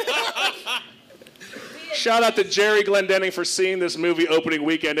song. Shout out to Jerry Glendenning for seeing this movie opening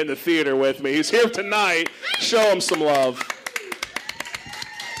weekend in the theater with me. He's here tonight. Show him some love.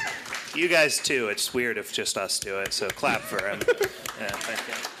 You guys too. It's weird if just us do it, so clap for him. Yeah, thank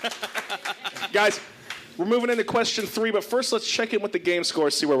you. Guys, we're moving into question 3, but first let's check in with the game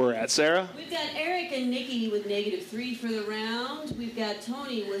scores, see where we're at. Sarah? We've got Erik and Nickey with -3 for the round. We've got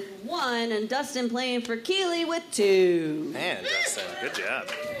Tony with 1, and Dustin playing for Keely with 2. Man, Dustin, good job.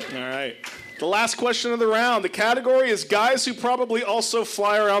 All right. The last question of the round. The category is guys who probably also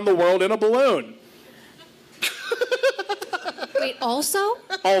fly around the world in a balloon. Wait, also?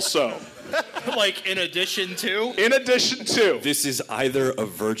 Also. Like, in addition to? In addition to. This is either a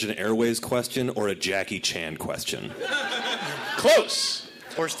Virgin Airways question or a Jackie Chan question. Close.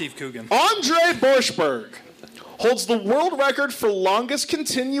 Or Steve Coogan. Andre Borschberg holds the world record for longest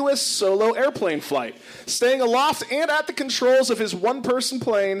continuous solo airplane flight, staying aloft and at the controls of his one-person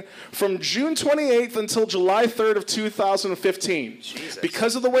plane from June 28th until July 3rd of 2015. Jesus.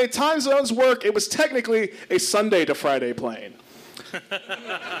 Because of the way time zones work, it was technically a Sunday to Friday plane.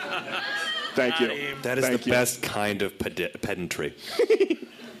 Thank you. That is the best kind of pedantry.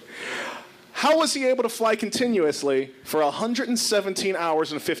 How was he able to fly continuously for 117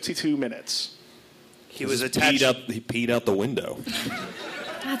 hours and 52 minutes? He was attached. He peed out the window.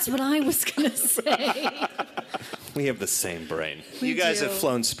 That's what I was going to say. We have the same brain. You guys have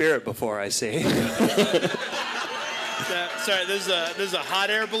flown Spirit before, I see. Sorry, there's a hot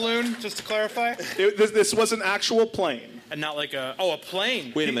air balloon, just to clarify? This was an actual plane. And not like a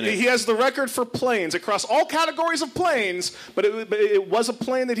plane. Wait a minute. He has the record for planes across all categories of planes, but it was a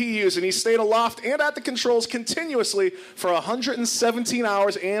plane that he used, and he stayed aloft and at the controls continuously for 117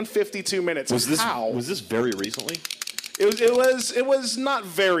 hours and 52 minutes. Was this very recently? It was not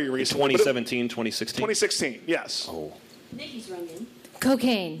very recent. 2017, 2016? 2016, yes. Oh. Nickey's running.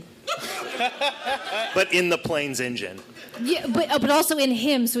 Cocaine. But in the plane's engine. Yeah, but also in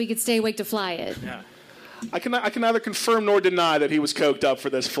him so he could stay awake to fly it. Yeah. I can neither confirm nor deny that he was coked up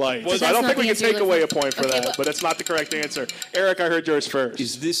for this flight. Well, so I don't think we can answer take you're away a looking point for that, but it's not the correct answer. Erik, I heard yours first.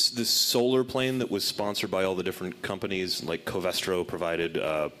 Is this the solar plane that was sponsored by all the different companies, like Covestro provided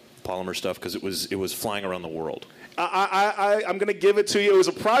polymer stuff? Because it was flying around the world. I'm going to give it to you. It was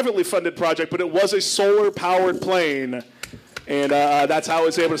a privately funded project, but it was a solar-powered plane. And that's how he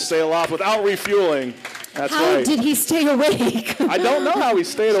was able to stay aloft without refueling. That's How right. did he stay awake? I don't know how he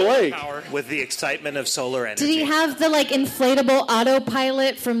stayed awake. With the excitement of solar energy. Did he have the inflatable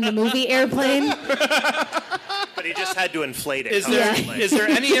autopilot from the movie Airplane? But he just had to inflate it. Is there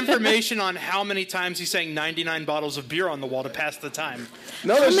any information on how many times he sang 99 bottles of beer on the wall to pass the time?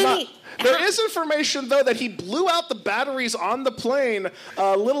 No, there's not. There is information, though, that he blew out the batteries on the plane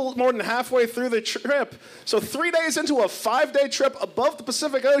a little more than halfway through the trip. So 3 days into a 5-day trip above the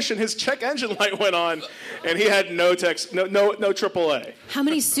Pacific Ocean, his check engine light went on, and he had no AAA. How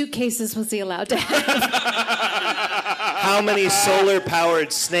many suitcases was he allowed to have? How many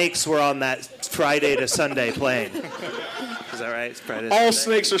solar-powered snakes were on that Friday to Sunday plane? Is that right? All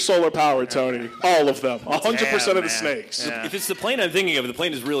snakes are solar-powered, Tony. All of them. 100% of the snakes. Yeah. If it's the plane I'm thinking of, the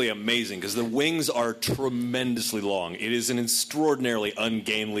plane is really amazing because the wings are tremendously long. It is an extraordinarily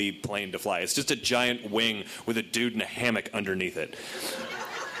ungainly plane to fly. It's just a giant wing with a dude in a hammock underneath it.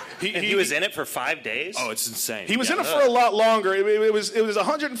 He was in it for 5 days? Oh, it's insane. He was in it for a lot longer. It was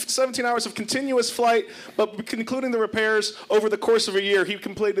 117 hours of continuous flight, but concluding the repairs over the course of a year, he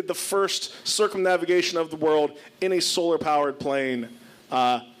completed the first circumnavigation of the world in a solar-powered plane.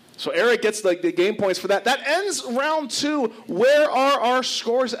 So Erik gets the game points for that. That ends round 2. Where are our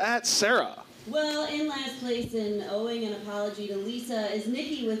scores at, Sarah? Well, in last place and owing an apology to Lisa is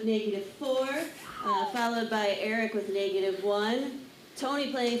Nickey with -4, followed by Erik with -1. Tony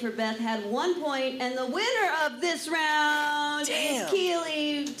playing for Beth had 1 point, and the winner of this round is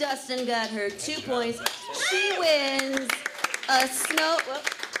Keely. Dustin got her 2 points. She wins a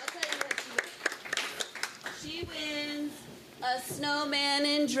She wins a snowman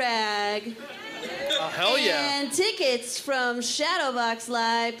in drag. Oh, hell yeah. And tickets from Shadowbox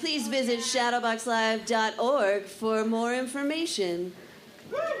Live. Please visit shadowboxlive.org for more information.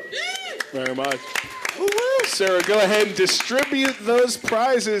 Very much. Sarah, go ahead and distribute those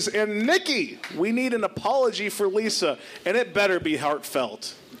prizes. And Nickey, we need an apology for Lisa, and it better be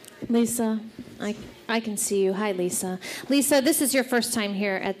heartfelt. Lisa, I can see you. Hi, Lisa. Lisa, this is your first time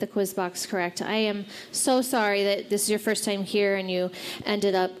here at the Quiz Box, correct? I am so sorry that this is your first time here and you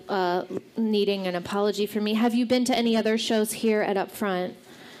ended up needing an apology from me. Have you been to any other shows here at Up Front?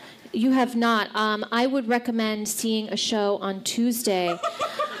 You have not. I would recommend seeing a show on Tuesday.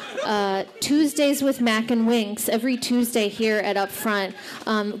 Tuesdays with Mac and Winks, every Tuesday here at Up Front.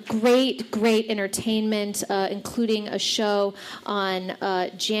 Great entertainment, including a show on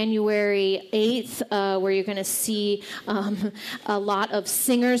January 8th where you're going to see a lot of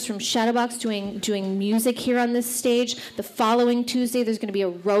singers from Shadowbox doing music here on this stage. The following Tuesday, there's going to be a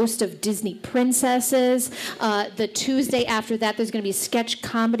roast of Disney princesses. The Tuesday after that, there's going to be sketch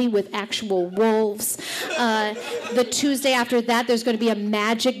comedy with actual wolves. The Tuesday after that, there's going to be a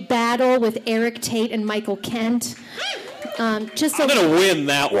magic battle with Erik, Tait, and Michael Kent. I'm going to win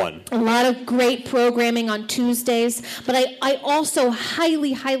that one. A lot of great programming on Tuesdays, but I also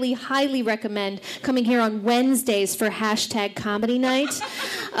highly recommend coming here on Wednesdays for Hashtag Comedy Night.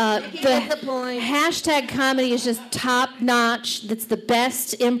 The Hashtag Comedy is just top notch. That's the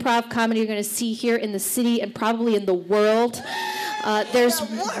best improv comedy you're going to see here in the city and probably in the world. There's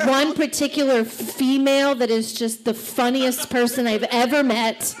one particular female that is just the funniest person I've ever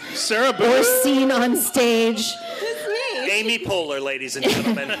met or seen on stage. Amy Poehler, ladies and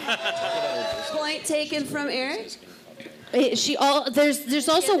gentlemen. Point taken from Erik. There's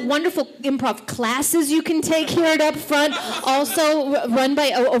also wonderful improv classes you can take here at Up Front, also run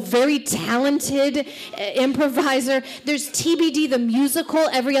by a very talented improviser. There's TBD the musical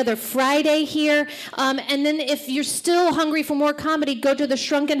every other Friday here, and then if you're still hungry for more comedy, go to the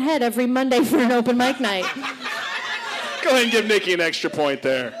Shrunken Head every Monday for an open mic night. Go ahead and give Nickey an extra point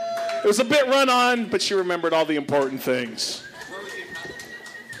there. It was a bit run on, but she remembered all the important things.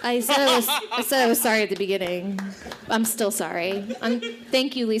 I said I was sorry at the beginning. I'm still sorry.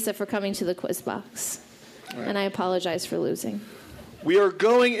 Thank you, Lisa, for coming to the quiz box. Right. And I apologize for losing. We are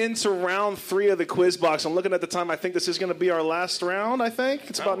going into round 3 of the quiz box. I'm looking at the time. I think this is going to be our last round, I think.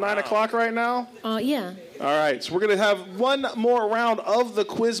 It's about 9 o'clock right now. Yeah. All right. So we're going to have one more round of the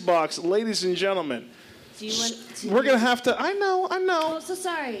quiz box. Ladies and gentlemen, we're going to have to... I know. Oh, so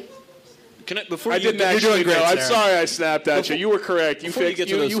sorry. I didn't actually know. I'm sorry I snapped at you. You were correct. You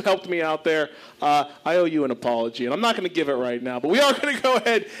helped me out there. I owe you an apology, and I'm not going to give it right now. But we are going to go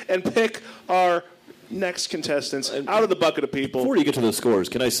ahead and pick our next contestants out of the bucket of people. Before you get to those scores,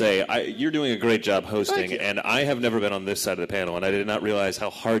 can I say, you're doing a great job hosting, and I have never been on this side of the panel, and I did not realize how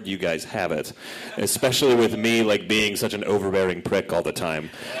hard you guys have it, especially with me being such an overbearing prick all the time.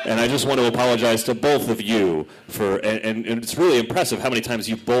 And I just want to apologize to both of you for, and it's really impressive how many times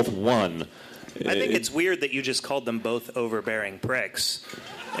you both won. I think it's weird that you just called them both overbearing pricks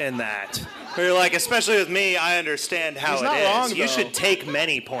in that. You're like, especially with me, I understand how it is. Wrong, you should take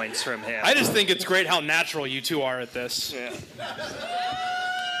many points from him. I just think it's great how natural you two are at this. Yeah.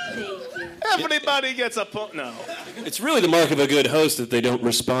 Thank you. Everybody gets a point. No. It's really the mark of a good host that they don't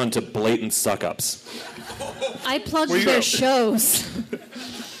respond to blatant suck-ups. I plugged their shows.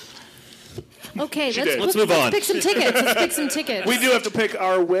 Okay, let's move on. Let's pick some tickets. We do have to pick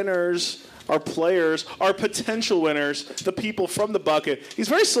our winners, our players, our potential winners, the people from the bucket. He's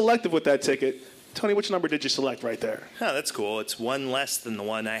very selective with that ticket. Tony, which number did you select right there? Oh, that's cool. It's one less than the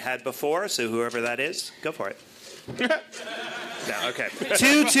one I had before, so whoever that is, go for it. No, okay.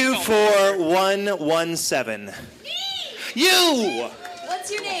 224117. You!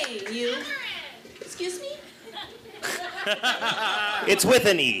 What's your name? You? Excuse me? It's with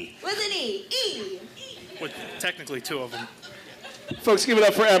an E. With an E. E. With technically 2 of them. Folks, give it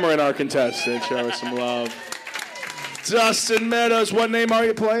up for Emma and our contestant. Show her some love. Dustin Meadows, what name are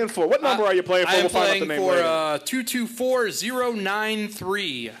you playing for? What number are you playing for? I'm we'll find out the name for later.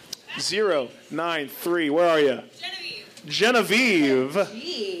 224093. 093. Where are you? Genevieve.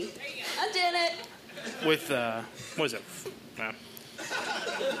 Gee. I did it. With, what is it?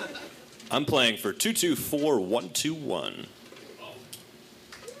 I'm playing for 224121.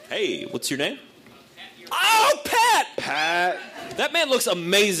 Hey, what's your name? Oh, Pat! Pat. That man looks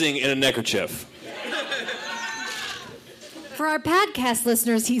amazing in a neckerchief. For our podcast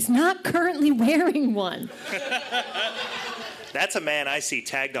listeners, he's not currently wearing one. That's a man I see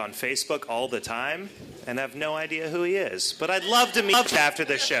tagged on Facebook all the time, and I have no idea who he is. But I'd love to meet you after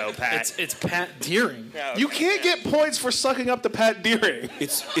the show, Pat. It's Pat Deering. Okay. You can't get points for sucking up to Pat Deering.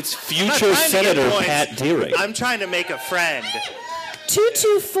 It's future Senator Pat Deering. I'm trying to make a friend.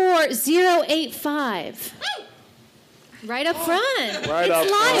 224085. Right up front. Right it's up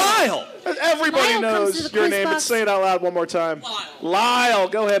Lyle. front. Everybody Lyle knows your name, but say it out loud one more time. Lyle.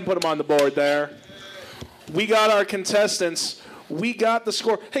 Go ahead and put him on the board there. We got our contestants. We got the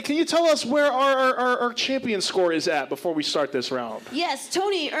score. Hey, can you tell us where our champion score is at before we start this round? Yes,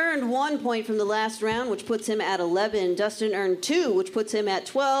 Tony earned 1 point from the last round, which puts him at 11. Dustin earned 2, which puts him at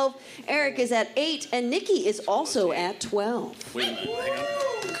 12. Erik is at 8, and Nickey is also at 12. Wait a minute. Hang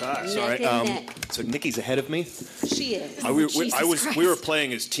on. God, Neck sorry. and neck. So Nikki's ahead of me. She is. We were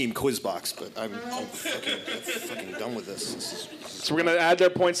playing as Team Quizbox, but I'm fucking done with this. So we're going to add their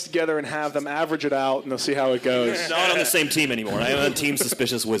points together and have them average it out, and they'll see how it goes. Not on the same team anymore. I am on Team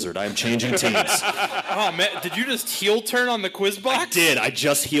Suspicious Wizard. I am changing teams. Oh man, did you just heel turn on the quiz box? I did. I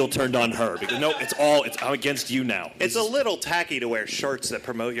just heel turned on her. Because, no, I'm against you now. It's a little tacky to wear shorts that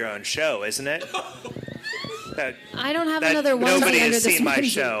promote your own show, isn't it? I don't have another onesie Nobody under has this seen my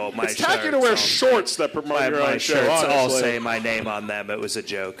onesie. show. My It's tacky to shirts wear all- shorts that promote your My own show, shirts all honestly. say my name on them. It was a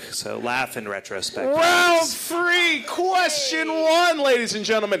joke. So laugh in retrospect. Round 3, question 1, ladies and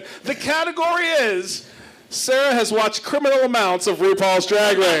gentlemen. The category is Sarah has watched criminal amounts of RuPaul's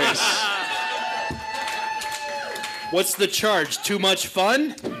Drag Race. What's the charge? Too much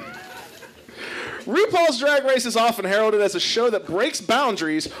fun? RuPaul's Drag Race is often heralded as a show that breaks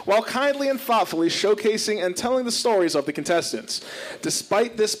boundaries while kindly and thoughtfully showcasing and telling the stories of the contestants.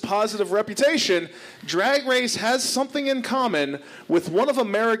 Despite this positive reputation, Drag Race has something in common with one of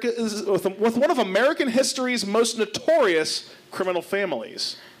American history's most notorious criminal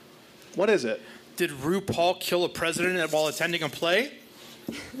families. What is it? Did RuPaul kill a president while attending a play?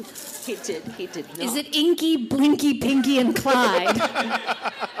 He did not. Is it Inky, Blinky, Pinky, and Clyde?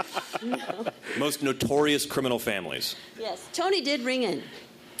 No. Most notorious criminal families. Yes. Tony did ring in.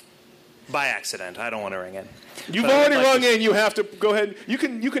 By accident. I don't want to ring in. You've But already I'd like rung to- in. You have to go ahead. You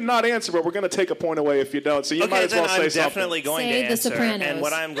can not answer, but we're going to take a point away if you don't. So you might as well then say I'm something. definitely going Say to The answer. Sopranos. And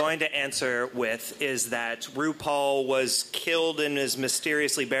what I'm going to answer with is that RuPaul was killed and is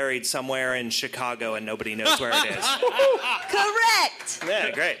mysteriously buried somewhere in Chicago and nobody knows where it is. Correct.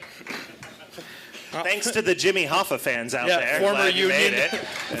 Yeah, great. Thanks to the Jimmy Hoffa fans out there. Former Glad you made union, it.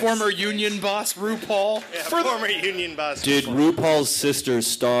 former union boss RuPaul. Yeah, former union boss. Did RuPaul's sister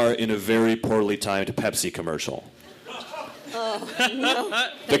star in a very poorly timed Pepsi commercial?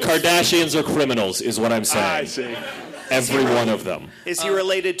 The Kardashians are criminals, is what I'm saying. I see. Every one of them. Is he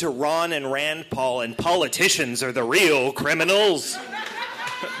related to Ron and Rand Paul and politicians are the real criminals?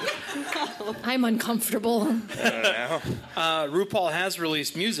 I'm uncomfortable. RuPaul has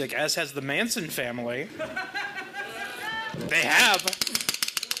released music, as has the Manson family. They have.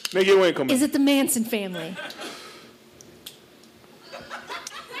 Nickey Winkelman. Is it the Manson family?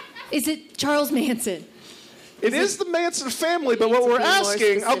 Is it Charles Manson? It is the Manson family, but what we're be more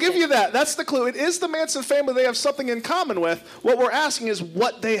asking, I'll give specific. you that. That's the clue. It is the Manson family. They have something in common with. What we're asking is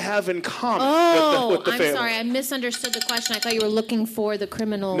what they have in common with the I'm family. sorry. I misunderstood the question. I thought you were looking for the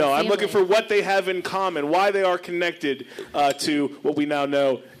criminal No, I'm family. looking for what they have in common, why they are connected to what we now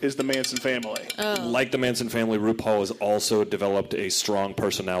know is the Manson family. Like the Manson family, RuPaul has also developed a strong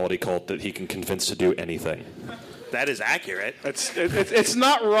personality cult that he can convince to do anything. That is accurate. It's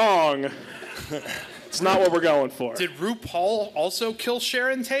not wrong. It's not what we're going for. Did RuPaul also kill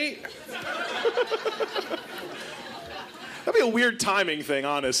Sharon Tate? That'd be a weird timing thing,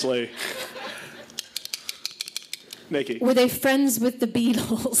 honestly. Nickey. Were they friends with the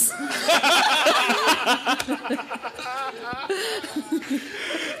Beatles?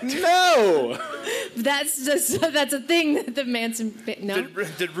 No. That's a thing that the Manson. No.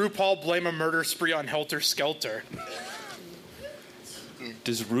 Did RuPaul blame a murder spree on Helter Skelter?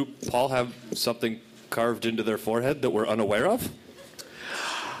 Does RuPaul have something carved into their forehead that we're unaware of?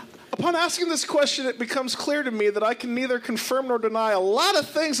 Upon asking this question, it becomes clear to me that I can neither confirm nor deny a lot of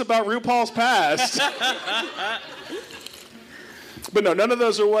things about RuPaul's past. But no, none of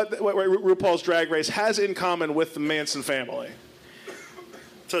those are what RuPaul's Drag Race has in common with the Manson family.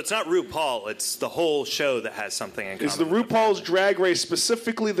 So it's not RuPaul, it's the whole show that has something in common. Is the RuPaul's Drag Race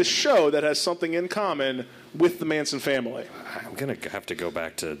specifically the show that has something in common with the Manson family? I'm going to have to go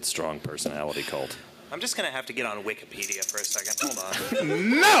back to strong personality cult. I'm just going to have to get on Wikipedia for a second. Hold on.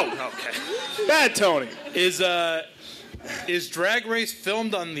 No! Okay. Bad Tony. Is Drag Race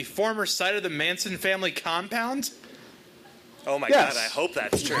filmed on the former site of the Manson family compound? Oh my Yes. God, I hope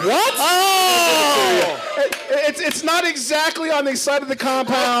that's true. What? Oh! It's not exactly on the side of the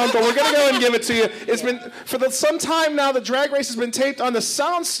compound, but we're going to go and give it to you. It's been, for some time now, the Drag Race has been taped on the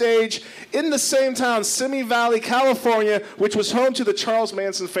soundstage in the same town, Simi Valley, California, which was home to the Charles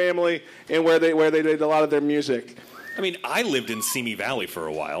Manson family and where they did a lot of their music. I mean, I lived in Simi Valley for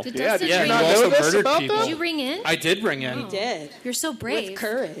a while. Did Yeah, Dustin did you ring not in? know also this murdered about people. them? Did you ring in? I did ring in. He did. You're so brave. With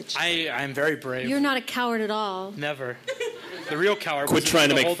courage. I'm very brave. You're not a coward at all. Never. The real coward. Quit was trying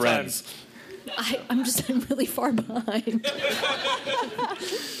to the make whole friends. I'm really far behind. Time.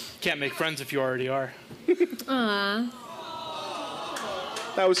 Can't make friends if you already are. Aw.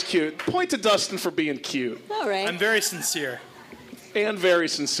 That was cute. Point to Dustin for being cute. All right. I'm very sincere. and very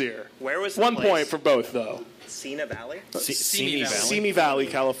sincere. Where was the 1 place? point for both, though. Simi Valley? Simi Valley,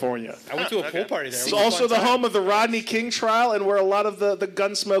 California. I went to a pool party there. It's also the home of the Rodney King trial and where a lot of the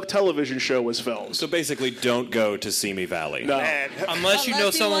Gunsmoke television show was filmed. So basically, don't go to Simi Valley. No. Unless you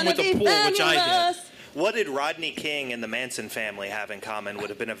know someone with a pool, which I did. What did Rodney King and the Manson family have in common would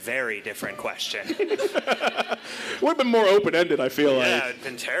have been a very different question. Would have been more open-ended, I feel like. Yeah, it'd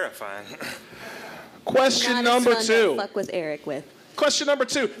been terrifying. Question Not number as fun to 2. fuck with Erik with. Question number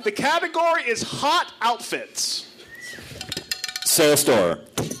 2. The category is hot outfits. Sale store.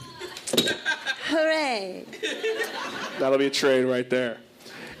 Hooray! That'll be a trade right there.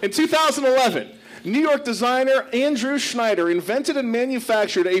 In 2011, New York designer Andrew Schneider invented and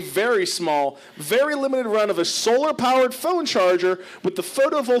manufactured a very small, very limited run of a solar-powered phone charger with the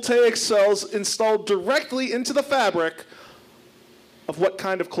photovoltaic cells installed directly into the fabric of what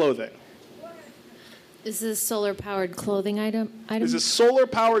kind of clothing? Is this solar-powered clothing item? Is a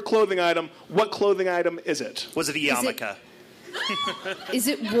solar-powered clothing item. What clothing item is it? Was it a yarmulke? Is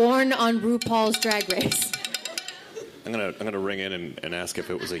it worn on RuPaul's Drag Race? I'm gonna ring in and ask if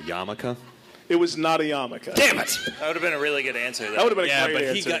it was a yarmulke. It was not a yarmulke. Damn it! That would have been a really good answer. That would have been Yeah, a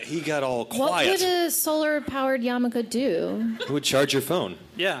great but answer. he got all What quiet. would a solar-powered yarmulke do? Who would charge your phone?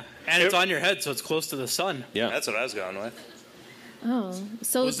 Yeah, and it's on your head, so it's close to the sun. Yeah. That's what I was going with. Oh,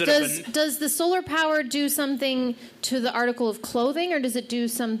 so Was it a does the solar power do something to the article of clothing, or does it do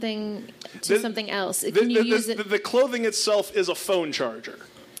something to something else? Can you use it? The clothing itself is a phone charger.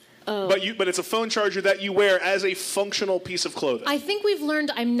 Oh. But it's a phone charger that you wear as a functional piece of clothing. I think we've learned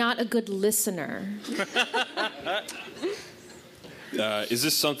I'm not a good listener. Is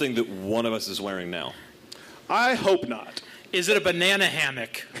this something that one of us is wearing now? I hope not. Is it a banana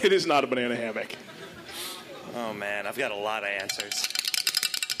hammock? It is not a banana hammock. Oh, man, I've got a lot of answers.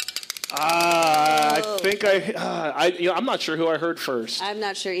 I think I'm not sure who I heard first. I'm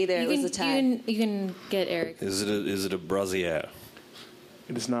not sure either. It was a tie. You can get Erik. Is it a brassiere?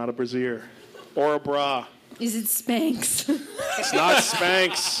 It is not a brassiere or a bra. Is it Spanx? It's not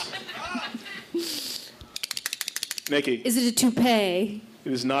Spanx. Nickey. Is it a toupee?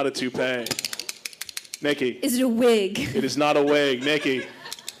 It is not a toupee. Nickey. Is it a wig? It is not a wig. Nickey.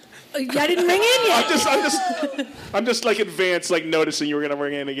 I didn't ring in yet. I'm just like advanced, like noticing you were gonna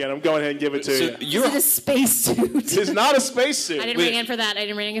ring in again. I'm going ahead and give it to you. Is it a spacesuit? It is not a spacesuit. I didn't ring in for that.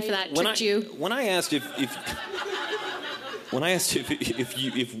 Tricked you. When I asked if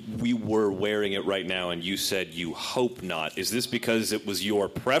we were wearing it right now, and you said you hope not, is this because it was your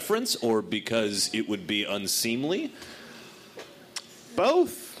preference or because it would be unseemly?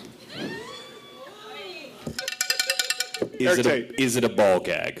 Both. Is it a ball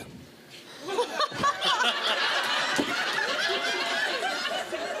gag?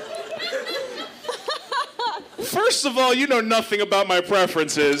 First of all, you know nothing about my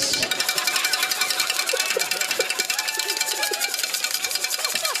preferences.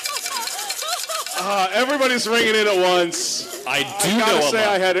 Everybody's ringing in at once. I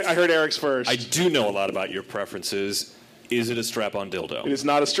heard Erik's first. I do know a lot about your preferences. Is it a strap-on dildo? It is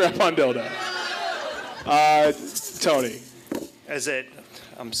not a strap-on dildo. Tony. Is it...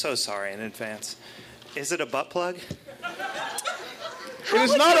 I'm so sorry in advance. Is it a butt plug? It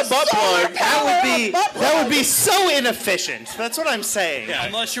is not a butt plug. That would be so inefficient. That's what I'm saying. Yeah,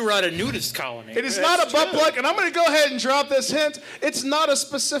 unless you were at a nudist colony. It is not a butt plug, and I'm going to go ahead and drop this hint. It's not a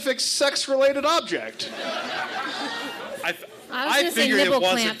specific sex-related object. I figured it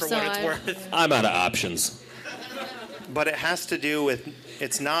wasn't for what it's worth. I'm out of options. But it has to do with...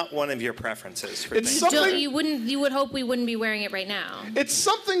 It's not one of your preferences. For It's things. something... You would hope we wouldn't be wearing it right now. It's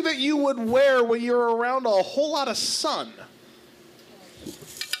something that you would wear when you're around a whole lot of sun.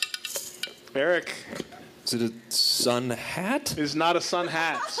 Erik. Is it a sun hat? It is not a sun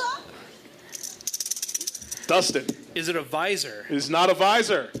hat. Dustin. Is it a visor? It is not a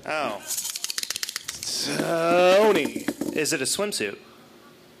visor. Oh. Tony. Is it a swimsuit?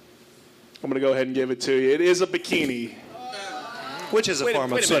 I'm going to go ahead and give it to you. It is a bikini. Which is a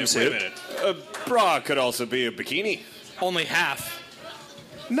form of swimsuit. Wait a minute. A bra could also be a bikini. Only half.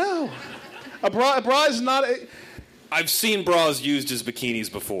 No. A bra is not a... I've seen bras used as bikinis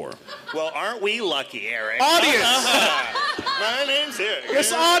before. Well, aren't we lucky, Erik? Audience! My name's Erik.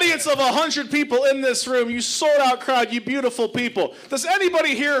 This audience of 100 people in this room, you sold-out crowd, you beautiful people. Does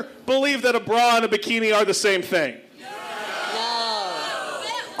anybody here believe that a bra and a bikini are the same thing?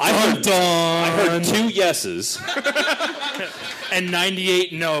 I heard 2 yeses. And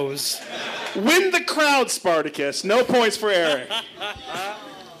 98 no's. Win the crowd, Spartacus. No points for Erik.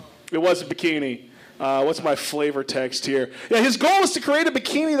 It was a bikini. What's my flavor text here? Yeah, his goal was to create a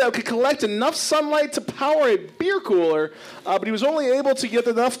bikini that could collect enough sunlight to power a beer cooler, but he was only able to get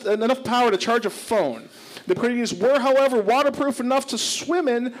enough power to charge a phone. The bikinis were, however, waterproof enough to swim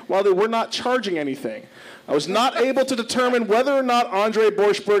in while they were not charging anything. I was not able to determine whether or not Andre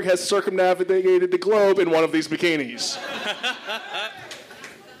Borschberg has circumnavigated the globe in one of these bikinis.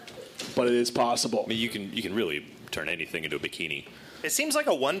 But it is possible. I mean, you can really turn anything into a bikini. It seems like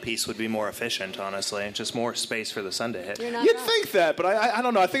a one piece would be more efficient, honestly. Just more space for the sun to hit. You'd think that, but I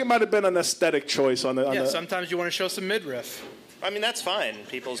don't know. I think it might have been an aesthetic choice on the. Sometimes you want to show some midriff. I mean, that's fine.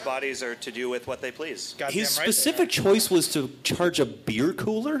 People's bodies are to do with what they please. His specific choice was to charge a beer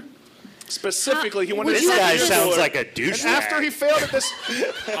cooler? Specifically, he wanted. This guy sounds like a douchebag. After he failed at this,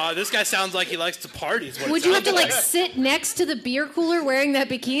 this guy sounds like he likes to party. Would you have to sit next to the beer cooler wearing that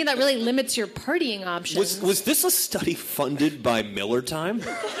bikini? That really limits your partying options. Was this a study funded by Miller Time?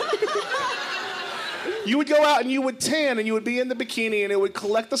 You would go out and you would tan and you would be in the bikini and it would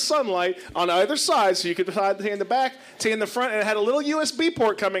collect the sunlight on either side, so you could tan in the back, tan in the front, and it had a little USB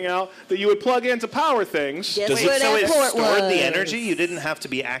port coming out that you would plug in to power things. So it stored the energy? You didn't have to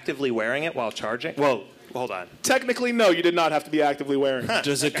be actively wearing it while charging? Well, hold on. Technically, no, you did not have to be actively wearing it.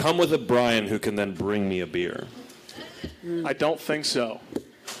 Does it come with a Brian who can then bring me a beer? I don't think so.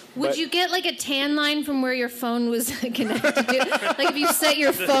 Would you get like a tan line from where your phone was connected to? Like if you set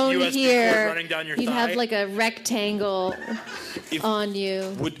your phone here, you'd have like a rectangle on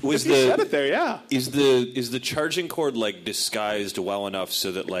you. Was you set it there, yeah. Is the charging cord like disguised well enough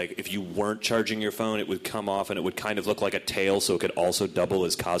so that like if you weren't charging your phone, it would come off and it would kind of look like a tail, so it could also double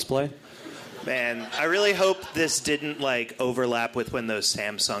as cosplay? Man, I really hope this didn't like overlap with when those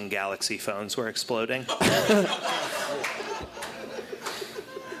Samsung Galaxy phones were exploding.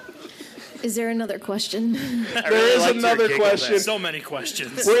 Is there another question? There is another question. So many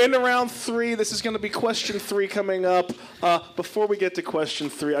questions. We're in round 3. This is going to be question 3 coming up. Before we get to question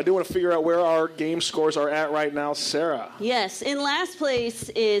 3, I do want to figure out where our game scores are at right now. Sarah. Yes. In last place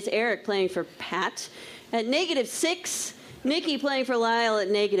is Erik playing for Pat at -6. Nickey playing for Lyle at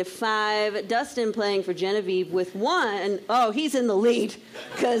 -5. Dustin playing for Genevieve with 1. Oh, he's in the lead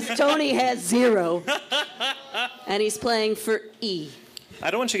because Tony has 0. And he's playing for E. I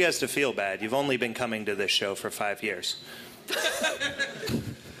don't want you guys to feel bad. You've only been coming to this show for 5 years.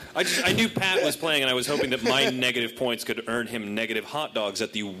 I knew Pat was playing, and I was hoping that my negative points could earn him negative hot dogs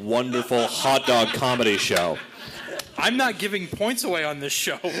at the wonderful hot dog comedy show. I'm not giving points away on this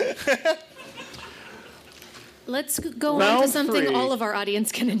show. Let's go on to something all of our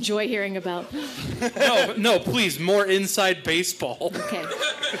audience can enjoy hearing about. No, please, more inside baseball. Okay.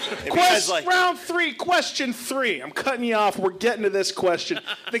 Round 3, question 3. I'm cutting you off. We're getting to this question.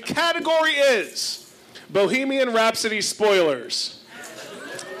 The category is Bohemian Rhapsody spoilers.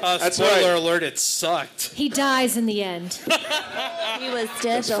 Spoiler alert, it sucked. He dies in the end. He was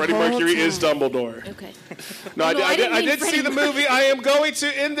dead the Freddie whole Mercury time. is Dumbledore. Okay. No, I did see the movie. I am going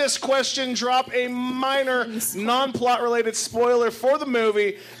to, in this question, drop a minor, non-plot related spoiler for the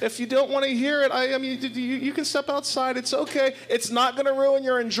movie. If you don't want to hear it, you can step outside. It's okay. It's not going to ruin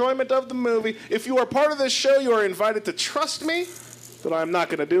your enjoyment of the movie. If you are part of this show, you are invited to trust me that I'm not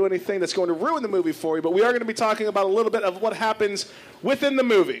going to do anything that's going to ruin the movie for you, but we are going to be talking about a little bit of what happens within the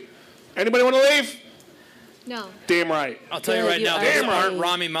movie. Anybody want to leave? No. Damn right. I'll tell you right now, those aren't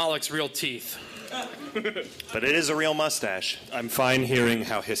Rami Malek's real teeth. But it is a real mustache. I'm fine hearing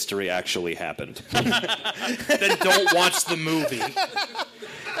how history actually happened. Then don't watch the movie.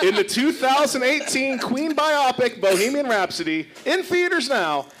 In the 2018 Queen biopic Bohemian Rhapsody, in theaters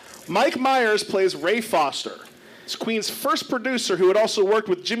now, Mike Myers plays Ray Foster. It's Queen's first producer who had also worked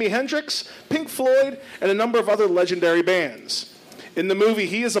with Jimi Hendrix, Pink Floyd, and a number of other legendary bands. In the movie,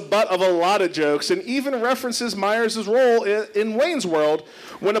 he is a butt of a lot of jokes and even references Myers' role in Wayne's World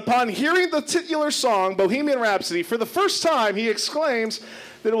when, upon hearing the titular song, Bohemian Rhapsody, for the first time, he exclaims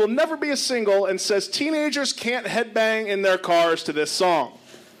that it will never be a single and says teenagers can't headbang in their cars to this song.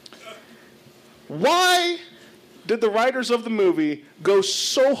 Why did the writers of the movie go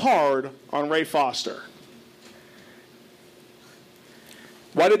so hard on Ray Foster?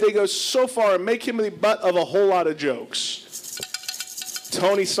 Why did they go so far and make him the butt of a whole lot of jokes?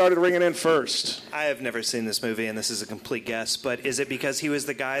 Tony started ringing in first. I have never seen this movie, and this is a complete guess, but is it because he was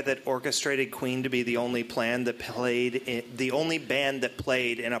the guy that orchestrated Queen to be the only band that played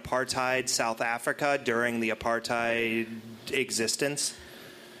in apartheid South Africa during the apartheid existence?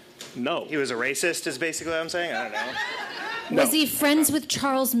 No. He was a racist, is basically what I'm saying? I don't know. No. Was he friends with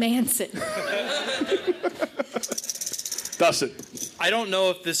Charles Manson? Dustin. I don't know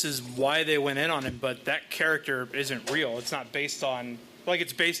if this is why they went in on him, but that character isn't real. It's not based on Like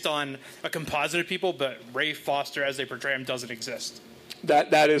it's based on a composite of people, but Ray Foster, as they portray him, doesn't exist.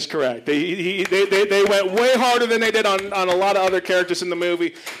 That is correct. They went way harder than they did on a lot of other characters in the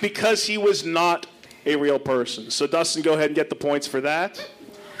movie because he was not a real person. So Dustin, go ahead and get the points for that.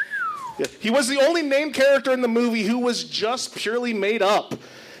 Yeah. He was the only named character in the movie who was just purely made up.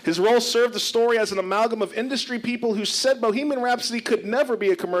 His role served the story as an amalgam of industry people who said Bohemian Rhapsody could never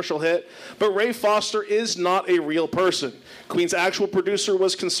be a commercial hit, but Ray Foster is not a real person. Queen's actual producer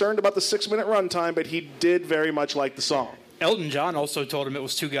was concerned about the 6-minute runtime, but he did very much like the song. Elton John also told him it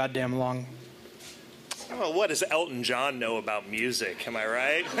was too goddamn long. Well, what does Elton John know about music? Am I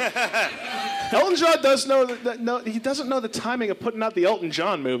right? Elton John does know that he doesn't know the timing of putting out the Elton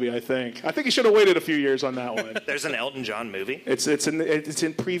John movie. I think he should have waited a few years on that one. There's an Elton John movie. It's in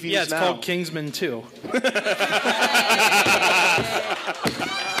previews now. Yeah, it's called Kingsman 2.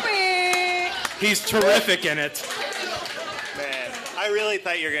 He's terrific in it. Man, I really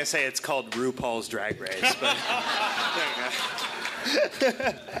thought you were going to say it's called RuPaul's Drag Race, but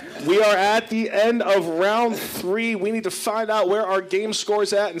we are at the end of round 3. We need to find out where our game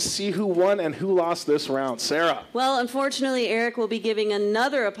score's at and see who won and who lost this round. Sarah. Well, unfortunately, Erik will be giving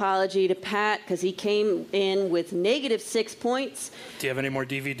another apology to Pat because he came in with -6 points. Do you have any more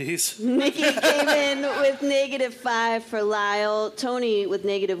DVDs? Nickey came in with -5 for Lyle, Tony with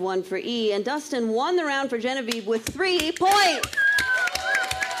 -1 for E, and Dustin won the round for Genevieve with 3 points.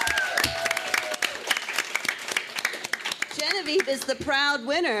 Genevieve is the proud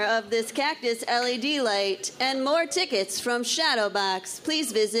winner of this Cactus LED light and more tickets from Shadowbox.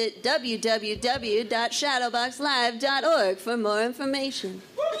 Please visit www.shadowboxlive.org for more information.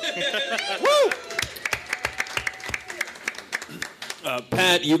 Woo!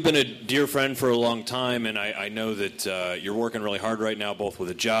 Pat, you've been a dear friend for a long time, and I know that you're working really hard right now, both with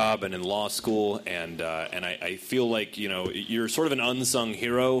a job and in law school. And I feel like you're sort of an unsung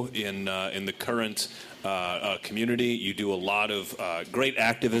hero in the current community. You do a lot of great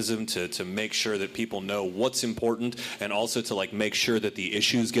activism to make sure that people know what's important, and also to make sure that the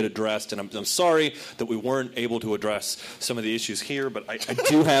issues get addressed. And I'm sorry that we weren't able to address some of the issues here, but I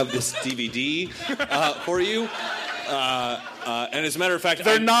do have this DVD for you. And as a matter of fact,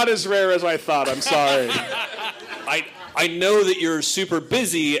 they're not as rare as I thought. I'm sorry. I know that you're super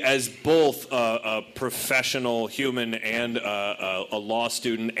busy as both a professional human and a law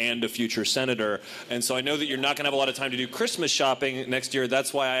student and a future senator, and so I know that you're not going to have a lot of time to do Christmas shopping next year.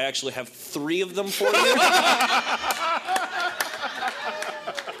 That's why I actually have 3 of them for you.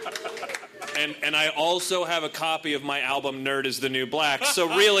 And I also have a copy of my album Nerd is the New Black. So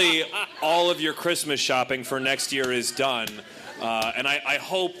really, all of your Christmas shopping for next year is done. And I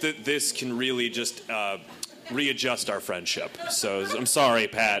hope that this can really just readjust our friendship. So I'm sorry,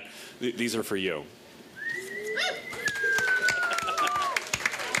 Pat. These are for you.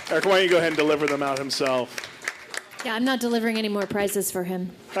 Erik, why don't you go ahead and deliver them out himself? Yeah, I'm not delivering any more prizes for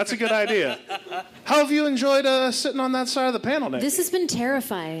him. That's a good idea. How have you enjoyed sitting on that side of the panel, Nick? This has been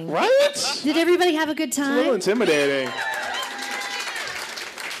terrifying. Right? Did everybody have a good time? It's a little intimidating.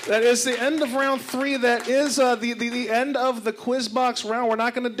 That is the end of round 3. That is the end of the quiz box round. We're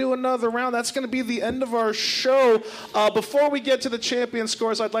not going to do another round. That's going to be the end of our show. Before we get to the champion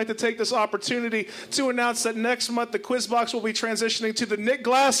scores, I'd like to take this opportunity to announce that next month the quiz box will be transitioning to the Nick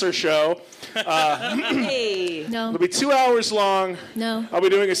Glaser show. Hey. No. It'll be 2 hours long. No. I'll be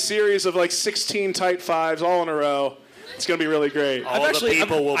doing a series of 16 tight fives all in a row. It's going to be really great. I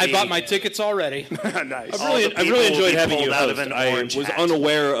bought my tickets already. Nice. I've really enjoyed having you out of host. an I orange was hat.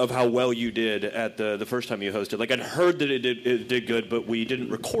 unaware of how well you did at the first time you hosted. I'd heard that it did good, but we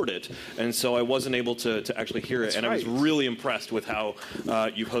didn't record it, and so I wasn't able to actually hear it. That's and right. I was really impressed with how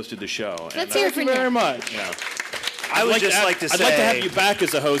you've hosted the show. Let's hear it for Thank you very Nick. much. Yeah. I would I'd just like to say... I'd like to have you back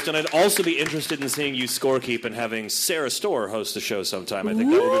as a host, and I'd also be interested in seeing you scorekeep and having Sarah Storr host the show sometime. I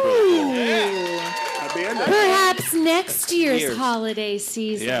think that would be really cool. I'd be into it. Perhaps next year's holiday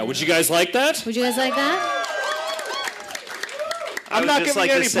season. Yeah, would you guys like that? Would you guys like that? I'm not just giving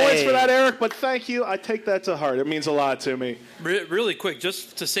like you to any points say- for that, Erik, but thank you. I take that to heart. It means a lot to me. Really quick,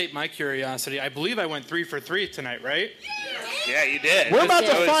 just to sate my curiosity, I believe I went 3 for 3 tonight, right? Yeah, you did. We're about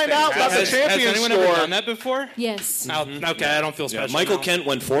to find out about the Has champion anyone score. ever done that before? Yes. Okay, I don't feel Yeah, special. Michael now. Kent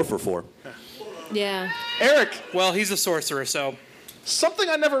went 4 for 4. Yeah. Erik, Well, he's a sorcerer, so something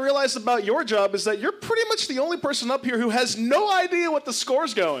I never realized about your job is that you're pretty much the only person up here who has no idea what the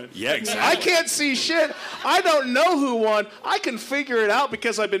score's going. Yeah, exactly. I can't see shit. I don't know who won. I can figure it out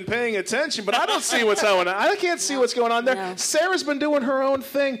because I've been paying attention, but I don't see what's going on. I can't see what's going on there. No. Sarah's been doing her own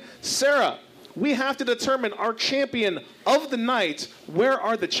thing. Sarah, we have to determine our champion of the night. Where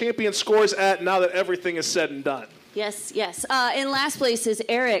are the champion scores at now that everything is said and done? Yes, yes. In last place is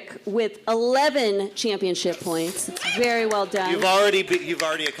Erik with 11 championship points. It's very well done. You've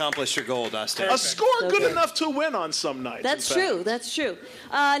already accomplished your goal, Dustin. A score good enough to win on some nights. That's true. That's true.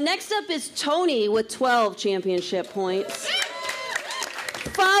 Next up is Tony with 12 championship points.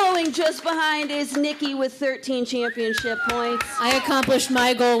 Following just behind is Nickey with 13 championship points. I accomplished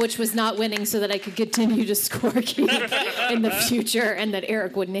my goal, which was not winning, so that I could continue to scorekeep in the future and that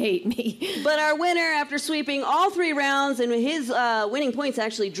Erik wouldn't hate me. But our winner, after sweeping all 3 rounds, and his winning points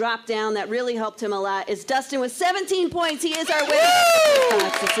actually dropped down, that really helped him a lot, is Dustin with 17 points. He is our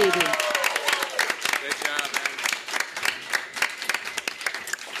winner this evening.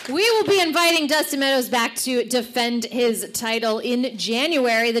 We will be inviting Dustin Meadows back to defend his title in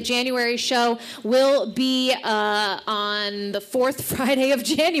January. The January show will be on the 4th Friday of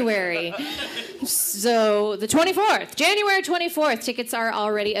January. So the 24th, January 24th. Tickets are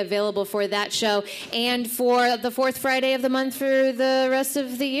already available for that show and for the 4th Friday of the month for the rest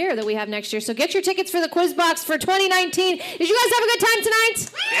of the year that we have next year. So get your tickets for the quiz box for 2019. Did you guys have a good time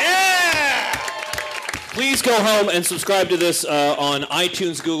tonight? Yeah! Please go home and subscribe to this on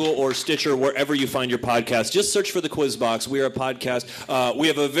iTunes, Google, or Stitcher, wherever you find your podcast. Just search for The Quiz Box. We are a podcast. We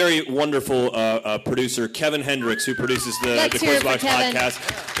have a very wonderful producer, Kevin Hendricks, who produces the Quiz Box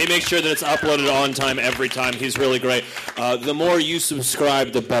podcast. He makes sure that it's uploaded on time every time. He's really great. The more you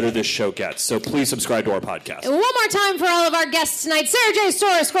subscribe, the better this show gets. So please subscribe to our podcast. One more time for all of our guests tonight. Sarah J.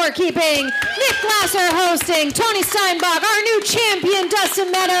 Storer, scorekeeping. Nick Glaser, hosting. Tony Steinbach, our new champion, Dustin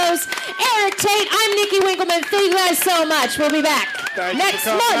Meadows. Erik Tait. I'm Nickey Winkelman. Thank you guys so much. We'll be back next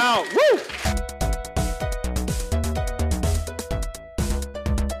month. Woo!